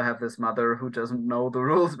also have this mother who doesn't know the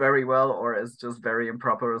rules very well, or is just very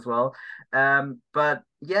improper as well. But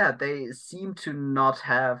yeah, they seem to not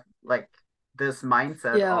have like this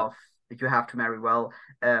mindset of you have to marry well,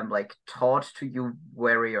 like taught to you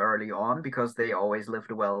very early on, because they always lived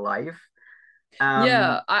a well life.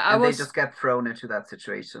 They just get thrown into that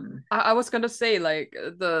situation. I was gonna say, like,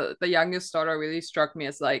 the youngest daughter really struck me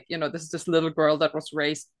as like, this is this little girl that was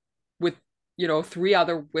raised with, three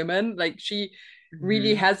other women. Like she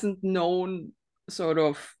really hasn't known sort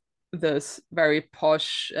of this very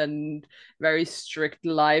posh and very strict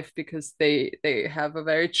life, because they have a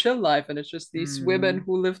very chill life, and it's just these women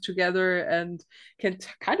who live together and can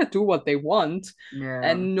kind of do what they want.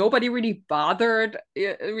 And nobody really bothered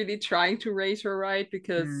really trying to raise her right,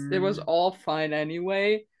 because it was all fine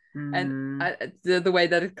anyway. And the way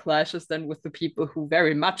that it clashes then with the people who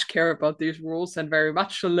very much care about these rules and very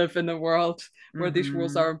much to live in a world where these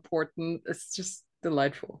rules are important, it's just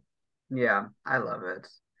delightful. Yeah, I love it.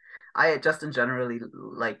 I just in general,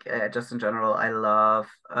 I love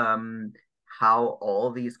how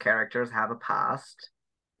all these characters have a past.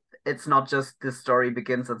 It's not just the story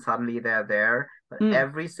begins and suddenly they're there, but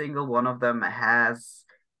every single one of them has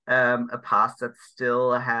a past that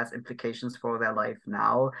still has implications for their life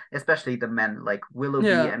now, especially the men. Like Willoughby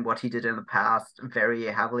and what he did in the past very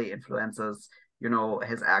heavily influences,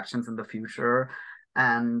 his actions in the future.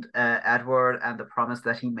 And Edward and the promise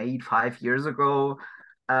that he made 5 years ago,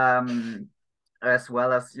 as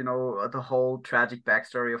well as the whole tragic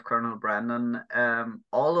backstory of Colonel Brandon.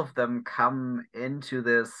 All of them come into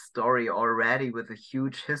this story already with a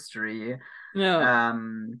huge history.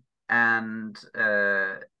 And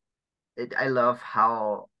I love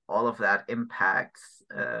how all of that impacts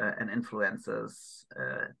and influences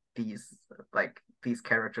these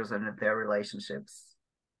characters and their relationships.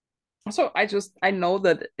 So I know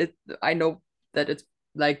that it's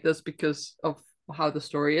like this because of how the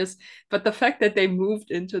story is, but the fact that they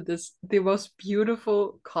moved into the most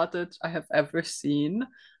beautiful cottage I have ever seen,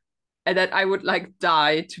 and that I would like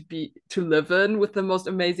die to live in, with the most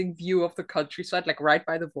amazing view of the countryside, like right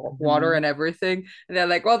by the water and everything, and they're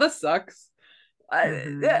like, well, this sucks.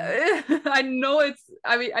 I know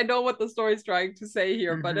I know what the story is trying to say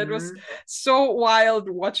here, but it was so wild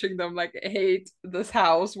watching them like hate this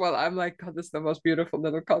house while I'm like, God, this is the most beautiful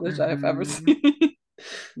little cottage I have ever seen.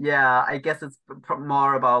 Yeah, I guess it's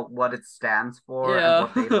more about what it stands for and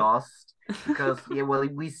what they lost. because yeah, well,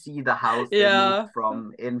 we see the house they moved Yeah.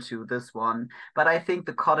 from into this one, but I think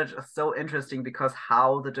the cottage is so interesting because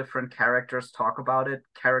how the different characters talk about it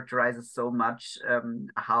characterizes so much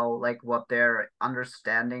how like what their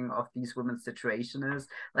understanding of these women's situation is.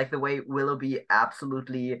 Like the way Willoughby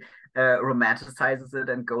absolutely romanticizes it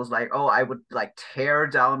and goes like, "Oh, I would like tear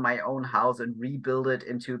down my own house and rebuild it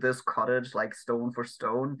into this cottage, like stone for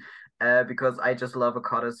stone." Because I just love a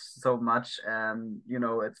cottage so much, and you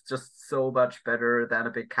know it's just so much better than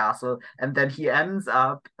a big castle. And then he ends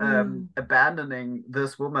up Mm. abandoning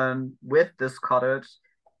this woman with this cottage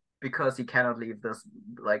because he cannot leave this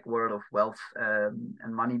like world of wealth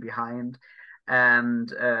and money behind. And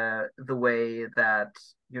the way that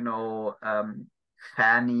you know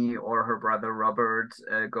Fanny or her brother Robert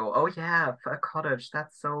go, oh yeah, a cottage,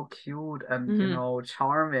 that's so cute and you Mm. know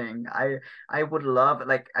charming. I would love,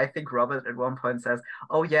 like, I think Robert at one point says,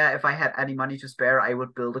 oh yeah, if I had any money to spare, I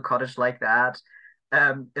would build a cottage like that.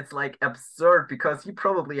 It's like absurd because he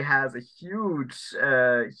probably has a huge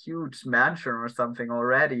mansion or something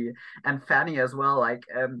already, and Fanny as well. Like,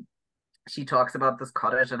 she talks about this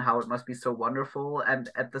cottage and how it must be so wonderful, and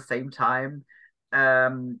at the same time,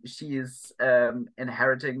 she is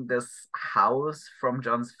inheriting this house from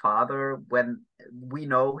John's father when we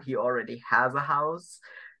know he already has a house.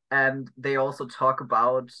 And they also talk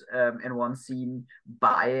about in one scene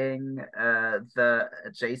buying the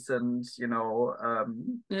adjacent, you know,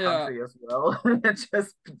 Yeah. country as well.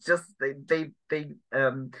 just they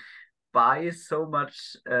buy so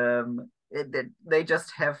much. They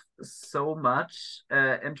just have so much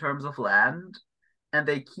in terms of land, and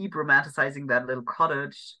they keep romanticizing that little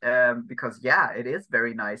cottage because yeah, it is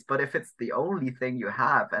very nice. But if it's the only thing you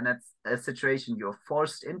have and it's a situation you're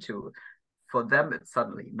forced into, for them it's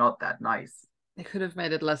suddenly not that nice. They could have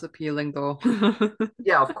made it less appealing though.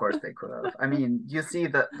 Yeah, of course they could have. I mean, you see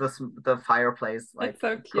the fireplace like It's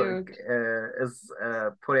so cute. is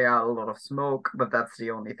putting out a lot of smoke, but that's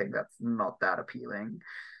the only thing that's not that appealing.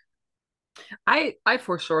 I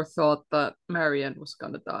for sure thought that Marianne was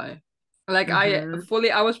gonna die. Like Mm-hmm.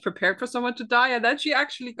 I was prepared for someone to die, and then she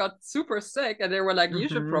actually got super sick, and they were like, "You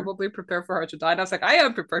should Mm-hmm. probably prepare for her to die." And I was like, "I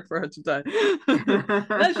am prepared for her to die."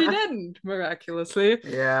 Then she didn't, miraculously.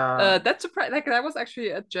 Yeah. That surprise, like that was actually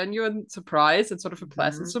a genuine surprise and sort of a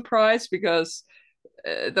pleasant Mm-hmm. surprise because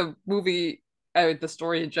the movie, the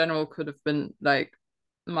story in general, could have been like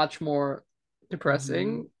much more Mm-hmm.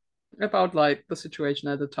 depressing about like the situation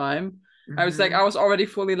at the time. I Mm-hmm. was already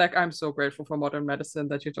fully like, I'm so grateful for modern medicine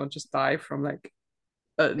that you don't just die from like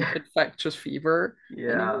an infectious fever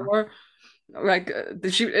Yeah. anymore. Like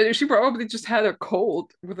she probably just had a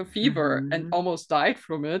cold with a fever and Mm-hmm. almost died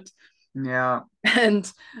from it. Yeah. And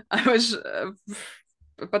I was,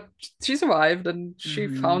 but she survived and she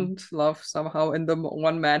Mm-hmm. found love somehow in the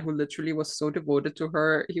one man who literally was so devoted to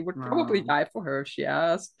her. He would probably Um, die for her if she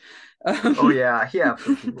asked. oh Um, yeah, he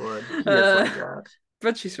absolutely would. He is uh, like that.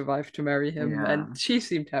 but she survived to marry him and Yeah. she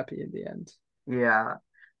seemed happy in the end. Yeah.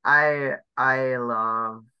 I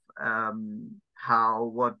love how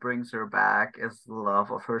what brings her back is the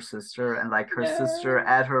love of her sister, and like her sister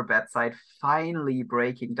Yeah. at her bedside finally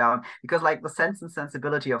breaking down, because like the sense and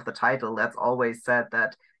sensibility of the title, that's always said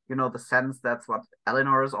that you know the sense, that's what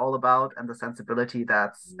Eleanor is all about, and the sensibility,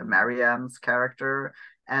 that's Marianne's character,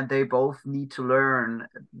 and they both need to learn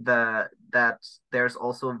that there's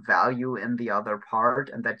also value in the other part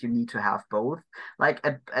and that you need to have both. Like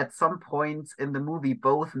at some points in the movie,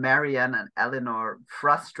 both Marianne and Eleanor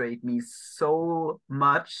frustrate me so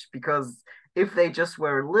much because if they just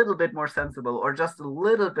were a little bit more sensible or just a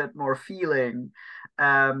little bit more feeling,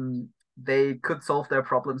 they could solve their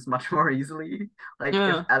problems much more easily. Like if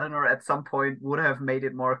Yeah. Eleanor at some point would have made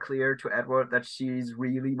it more clear to Edward that she's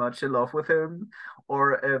really much in love with him,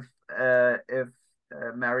 or if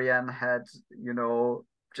Marianne had, you know,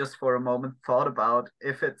 just for a moment thought about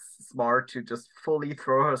if it's smart to just fully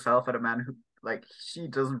throw herself at a man who like she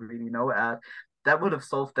doesn't really know at, that would have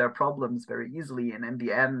solved their problems very easily. And in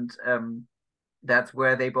the end, that's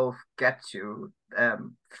where they both get to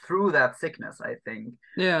through that sickness, I think,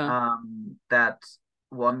 Yeah. that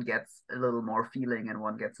one gets a little more feeling and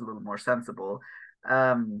one gets a little more sensible.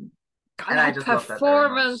 Um, God, and I that just love that very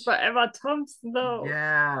performance much. by Emma Thompson, though.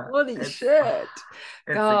 Yeah, Holy it's shit.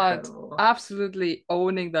 it's God, incredible. absolutely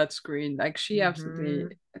owning that screen. Like she absolutely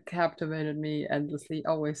Mm-hmm. captivated me endlessly,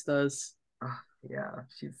 always does. Oh, yeah,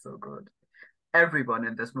 she's so good. Everyone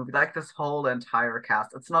in this movie, like this whole entire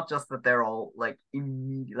cast. It's not just that they're all like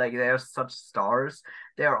like they're such stars.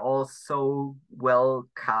 They're all so well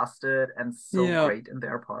casted and so Yeah. great in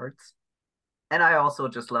their parts. And I also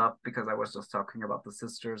just love, because I was just talking about the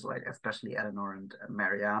sisters, like especially Eleanor and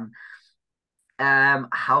Marianne.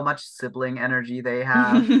 how much sibling energy they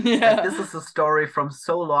have. Like, this Yeah. is a story from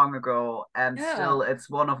so long ago, and Yeah. still it's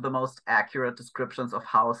one of the most accurate descriptions of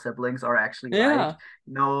how siblings are actually like.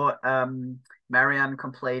 Yeah. Marianne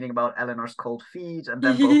complaining about Eleanor's cold feet, and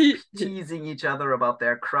then both teasing each other about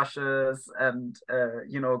their crushes, and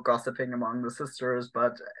gossiping among the sisters.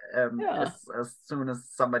 But Yeah. as soon as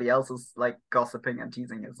somebody else is like gossiping and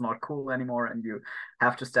teasing, it's not cool anymore, and you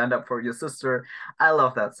have to stand up for your sister. I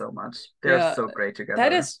love that so much. They're Yeah. so great That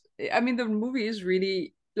together. is, I mean, the movie is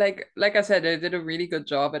really like I said, they did a really good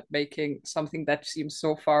job at making something that seems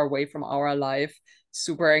so far away from our life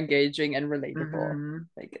super engaging and relatable. Hmm.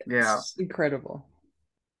 Like Yeah, it's incredible.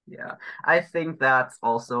 yeah. I think that's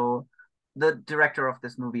also the director of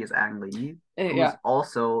this movie is Ang Lee, who's Yeah.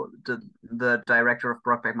 also the director of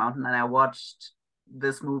Brokeback Mountain. And I watched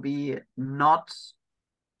this movie not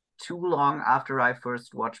too long after I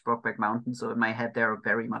first watched Brokeback Mountain, so in my head they're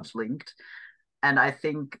very much linked. And I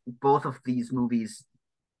think both of these movies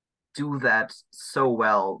do that so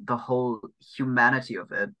well, the whole humanity of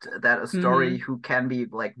it, that a story Hmm. who can be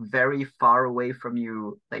like very far away from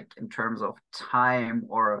you, like in terms of time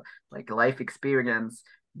or like life experience,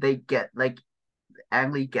 they get like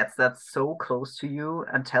Ang Lee gets that so close to you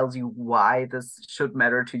and tells you why this should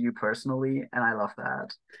matter to you personally, and I love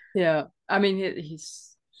that. Yeah. I mean,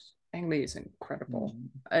 he's Ang Lee is incredible.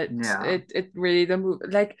 Mm. It Yeah. it it really the movie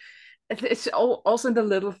like it's also in the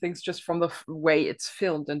little things just from the way it's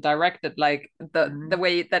filmed and directed, like the Mm-hmm.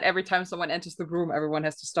 way that every time someone enters the room everyone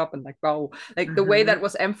has to stop and like wow, like the way Mm-hmm. that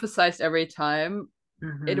was emphasized every time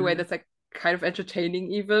in a way Mm-hmm. that's like kind of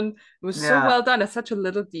entertaining. Even it was so Yeah. well done. It's such a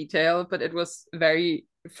little detail but it was very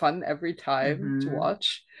fun every time to Mm-hmm.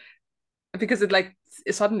 watch because it like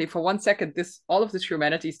suddenly for 1 second this all of this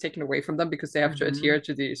humanity is taken away from them because they have to Mm-hmm. adhere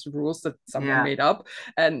to these rules that someone Yeah. made up,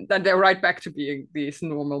 and then they're right back to being these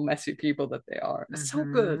normal messy people that they are. It's so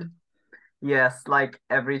Mm-hmm. good. Yes, like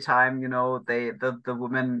every time,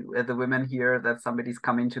 the women hear that somebody's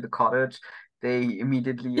coming to the cottage, they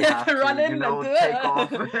immediately Yeah, have to to, run in and take off,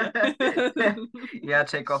 do yeah,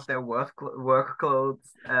 take off their work clothes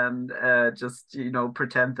and just,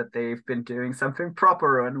 pretend that they've been doing something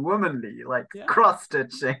proper and womanly, like yeah, cross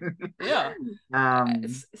stitching. yeah.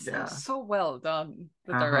 It's Yeah. so well done.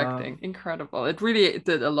 The Uh-huh. directing, incredible. It really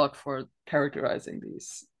did a lot for characterizing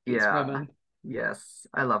these Yeah. women. Yes,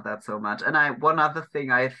 I love that so much. And one other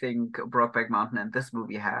thing I think Brokeback Mountain and this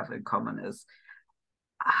movie have in common is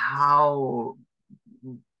how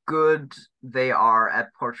good they are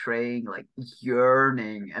at portraying like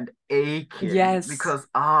yearning and aching, Yes, because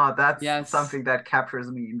that's yes. something that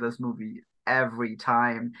captures me in this movie every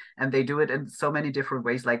time, and they do it in so many different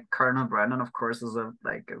ways. Like Colonel Brennan, of course, is a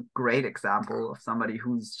great example of somebody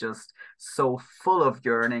who's just so full of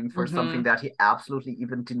yearning for something Mm-hmm. that he absolutely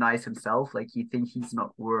even denies himself, like he thinks he's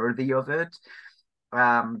not worthy of it.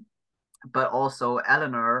 Um but also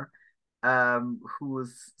Eleanor,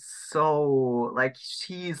 who's so like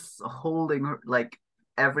she's holding like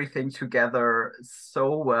everything together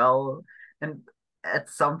so well, and at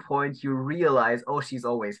some point you realize, oh, she's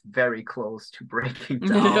always very close to breaking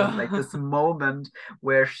down. Like Yeah. this moment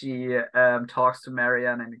where she talks to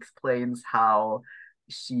Marianne and explains how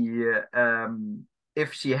she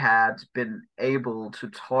if she had been able to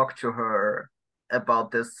talk to her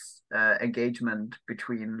about this engagement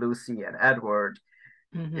between Lucy and Edward,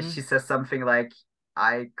 Mm-hmm. she says something like,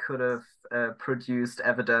 I could have produced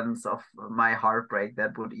evidence of my heartbreak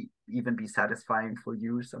that would even be satisfying for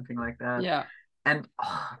you, something like that. Yeah. And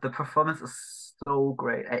the performance is so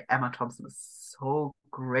great. Emma Thompson is so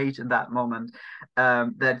great in that moment,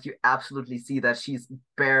 that you absolutely see that she's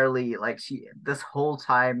barely like this whole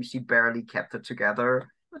time she barely kept it together.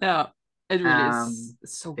 Yeah. It really is Um,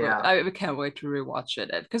 so good. yeah. I can't wait to rewatch it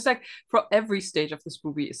because like for every stage of this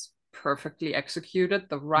movie is perfectly executed.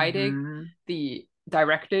 The writing, Mm-hmm. the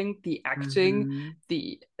directing, the acting, Mm-hmm.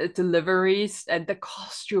 the deliveries, and the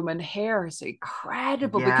costume and hair is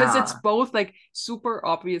incredible because it's Yeah. both like super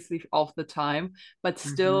obviously of the time, but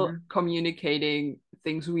still Mm-hmm. communicating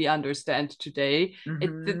things we understand today. The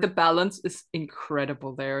Mm-hmm. balance is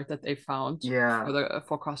incredible there that they found Yeah. for the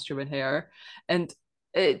for costume and hair, and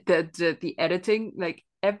the editing, like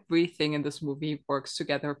everything in this movie works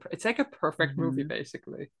together. It's like a perfect movie, Mm-hmm.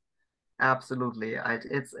 basically. Absolutely.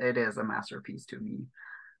 It is a masterpiece to me.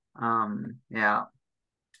 Yeah.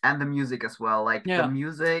 And the music as well. Like the Yeah.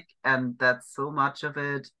 music, and that so much of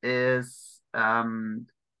it is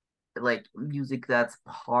like music that's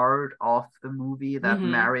part of the movie that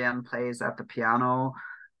Mm-hmm. Marianne plays at the piano.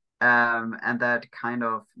 and that kind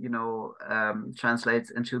of,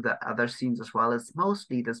 translates into the other scenes as well. It's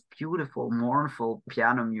mostly this beautiful, mournful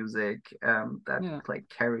piano music that like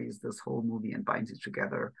carries this whole movie and binds it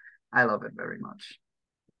together. I love it very much.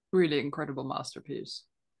 Really incredible masterpiece.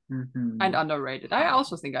 Mm-hmm. And underrated. I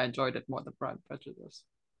also think I enjoyed it more than Pride and Prejudice.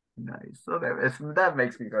 Nice. So that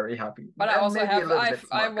makes me very happy. But I also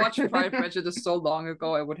I watched Pride and Prejudice so long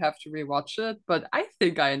ago, I would have to rewatch it. But I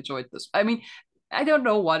think I enjoyed this. I mean, I don't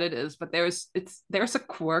know what it is, but there's a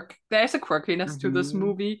quirkiness to this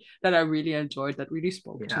movie that I really enjoyed, that really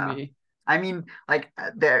spoke to me. I mean, like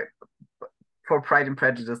for Pride and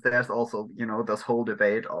Prejudice, there's also, this whole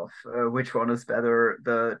debate of which one is better,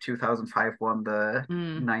 the 2005 one, the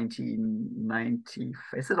 1990,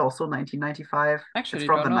 is it also 1995? Actually, it's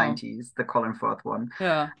from the know. 90s, the Colin Firth one.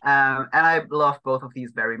 Yeah. And I love both of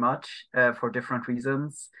these very much for different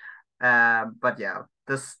reasons. But yeah,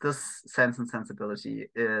 this Sense and Sensibility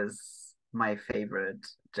is my favorite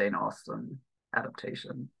Jane Austen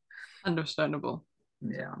adaptation. Understandable.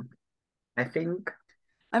 Yeah. I think,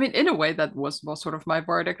 I mean, in a way, that was more sort of my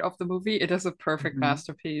verdict of the movie. It is a perfect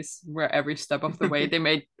masterpiece where every step of the way they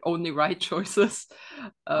made only right choices.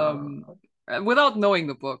 Without knowing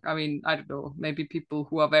the book. I mean, I don't know, maybe people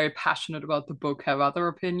who are very passionate about the book have other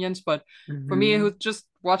opinions, but for me, who just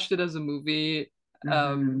watched it as a movie,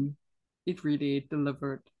 it really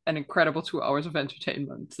delivered an incredible 2 hours of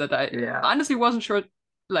entertainment that I honestly wasn't sure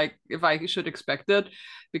like if I should expect it,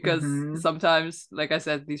 because sometimes, like I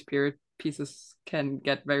said, these period pieces can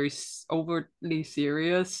get very overtly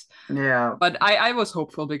serious. Yeah. But I was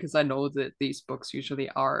hopeful, because I know that these books usually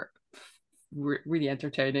are really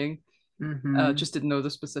entertaining. Just didn't know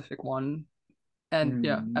the specific one. And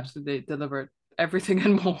yeah, absolutely delivered everything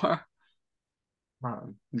and more.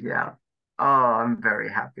 Yeah. Oh, I'm very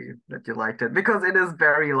happy that you liked it, because it is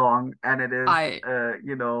very long, and it is,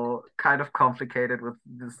 kind of complicated with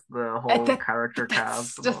the whole character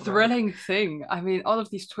cast. That's the thrilling thing. I mean, all of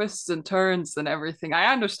these twists and turns and everything.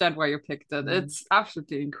 I understand why you picked it. It's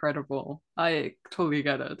absolutely incredible. I totally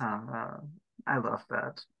get it. I love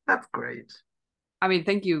that. That's great. I mean,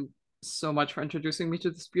 thank you so much for introducing me to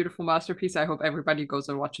this beautiful masterpiece. I hope everybody goes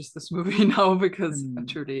and watches this movie now, because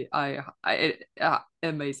truly,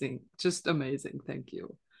 amazing, just amazing. Thank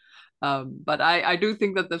you. But I do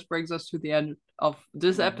think that this brings us to the end of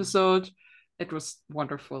this episode. It was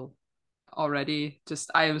wonderful already. Just,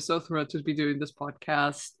 I am so thrilled to be doing this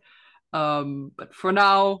podcast. But for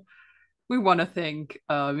now, we want to thank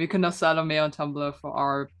Mykonos Salome on Tumblr for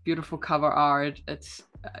our beautiful cover art. It's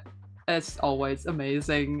as always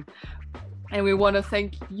amazing. And we want to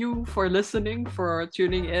thank you for listening, for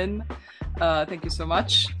tuning in. Thank you so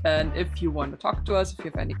much. And if you want to talk to us, if you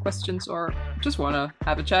have any questions or just want to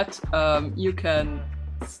have a chat, you can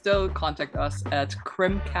still contact us at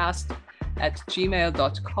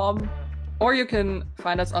crimcast@gmail.com, or you can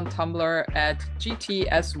find us on Tumblr at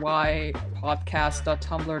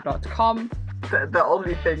gtsypodcast.tumblr.com. The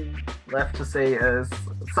only thing left to say is,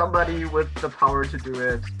 somebody with the power to do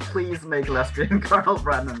it, please make lesbian Colonel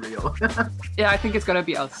Brandon real. Yeah, I think it's gonna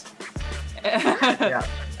be us. Yeah.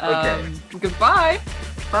 Okay. Goodbye.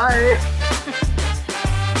 Bye.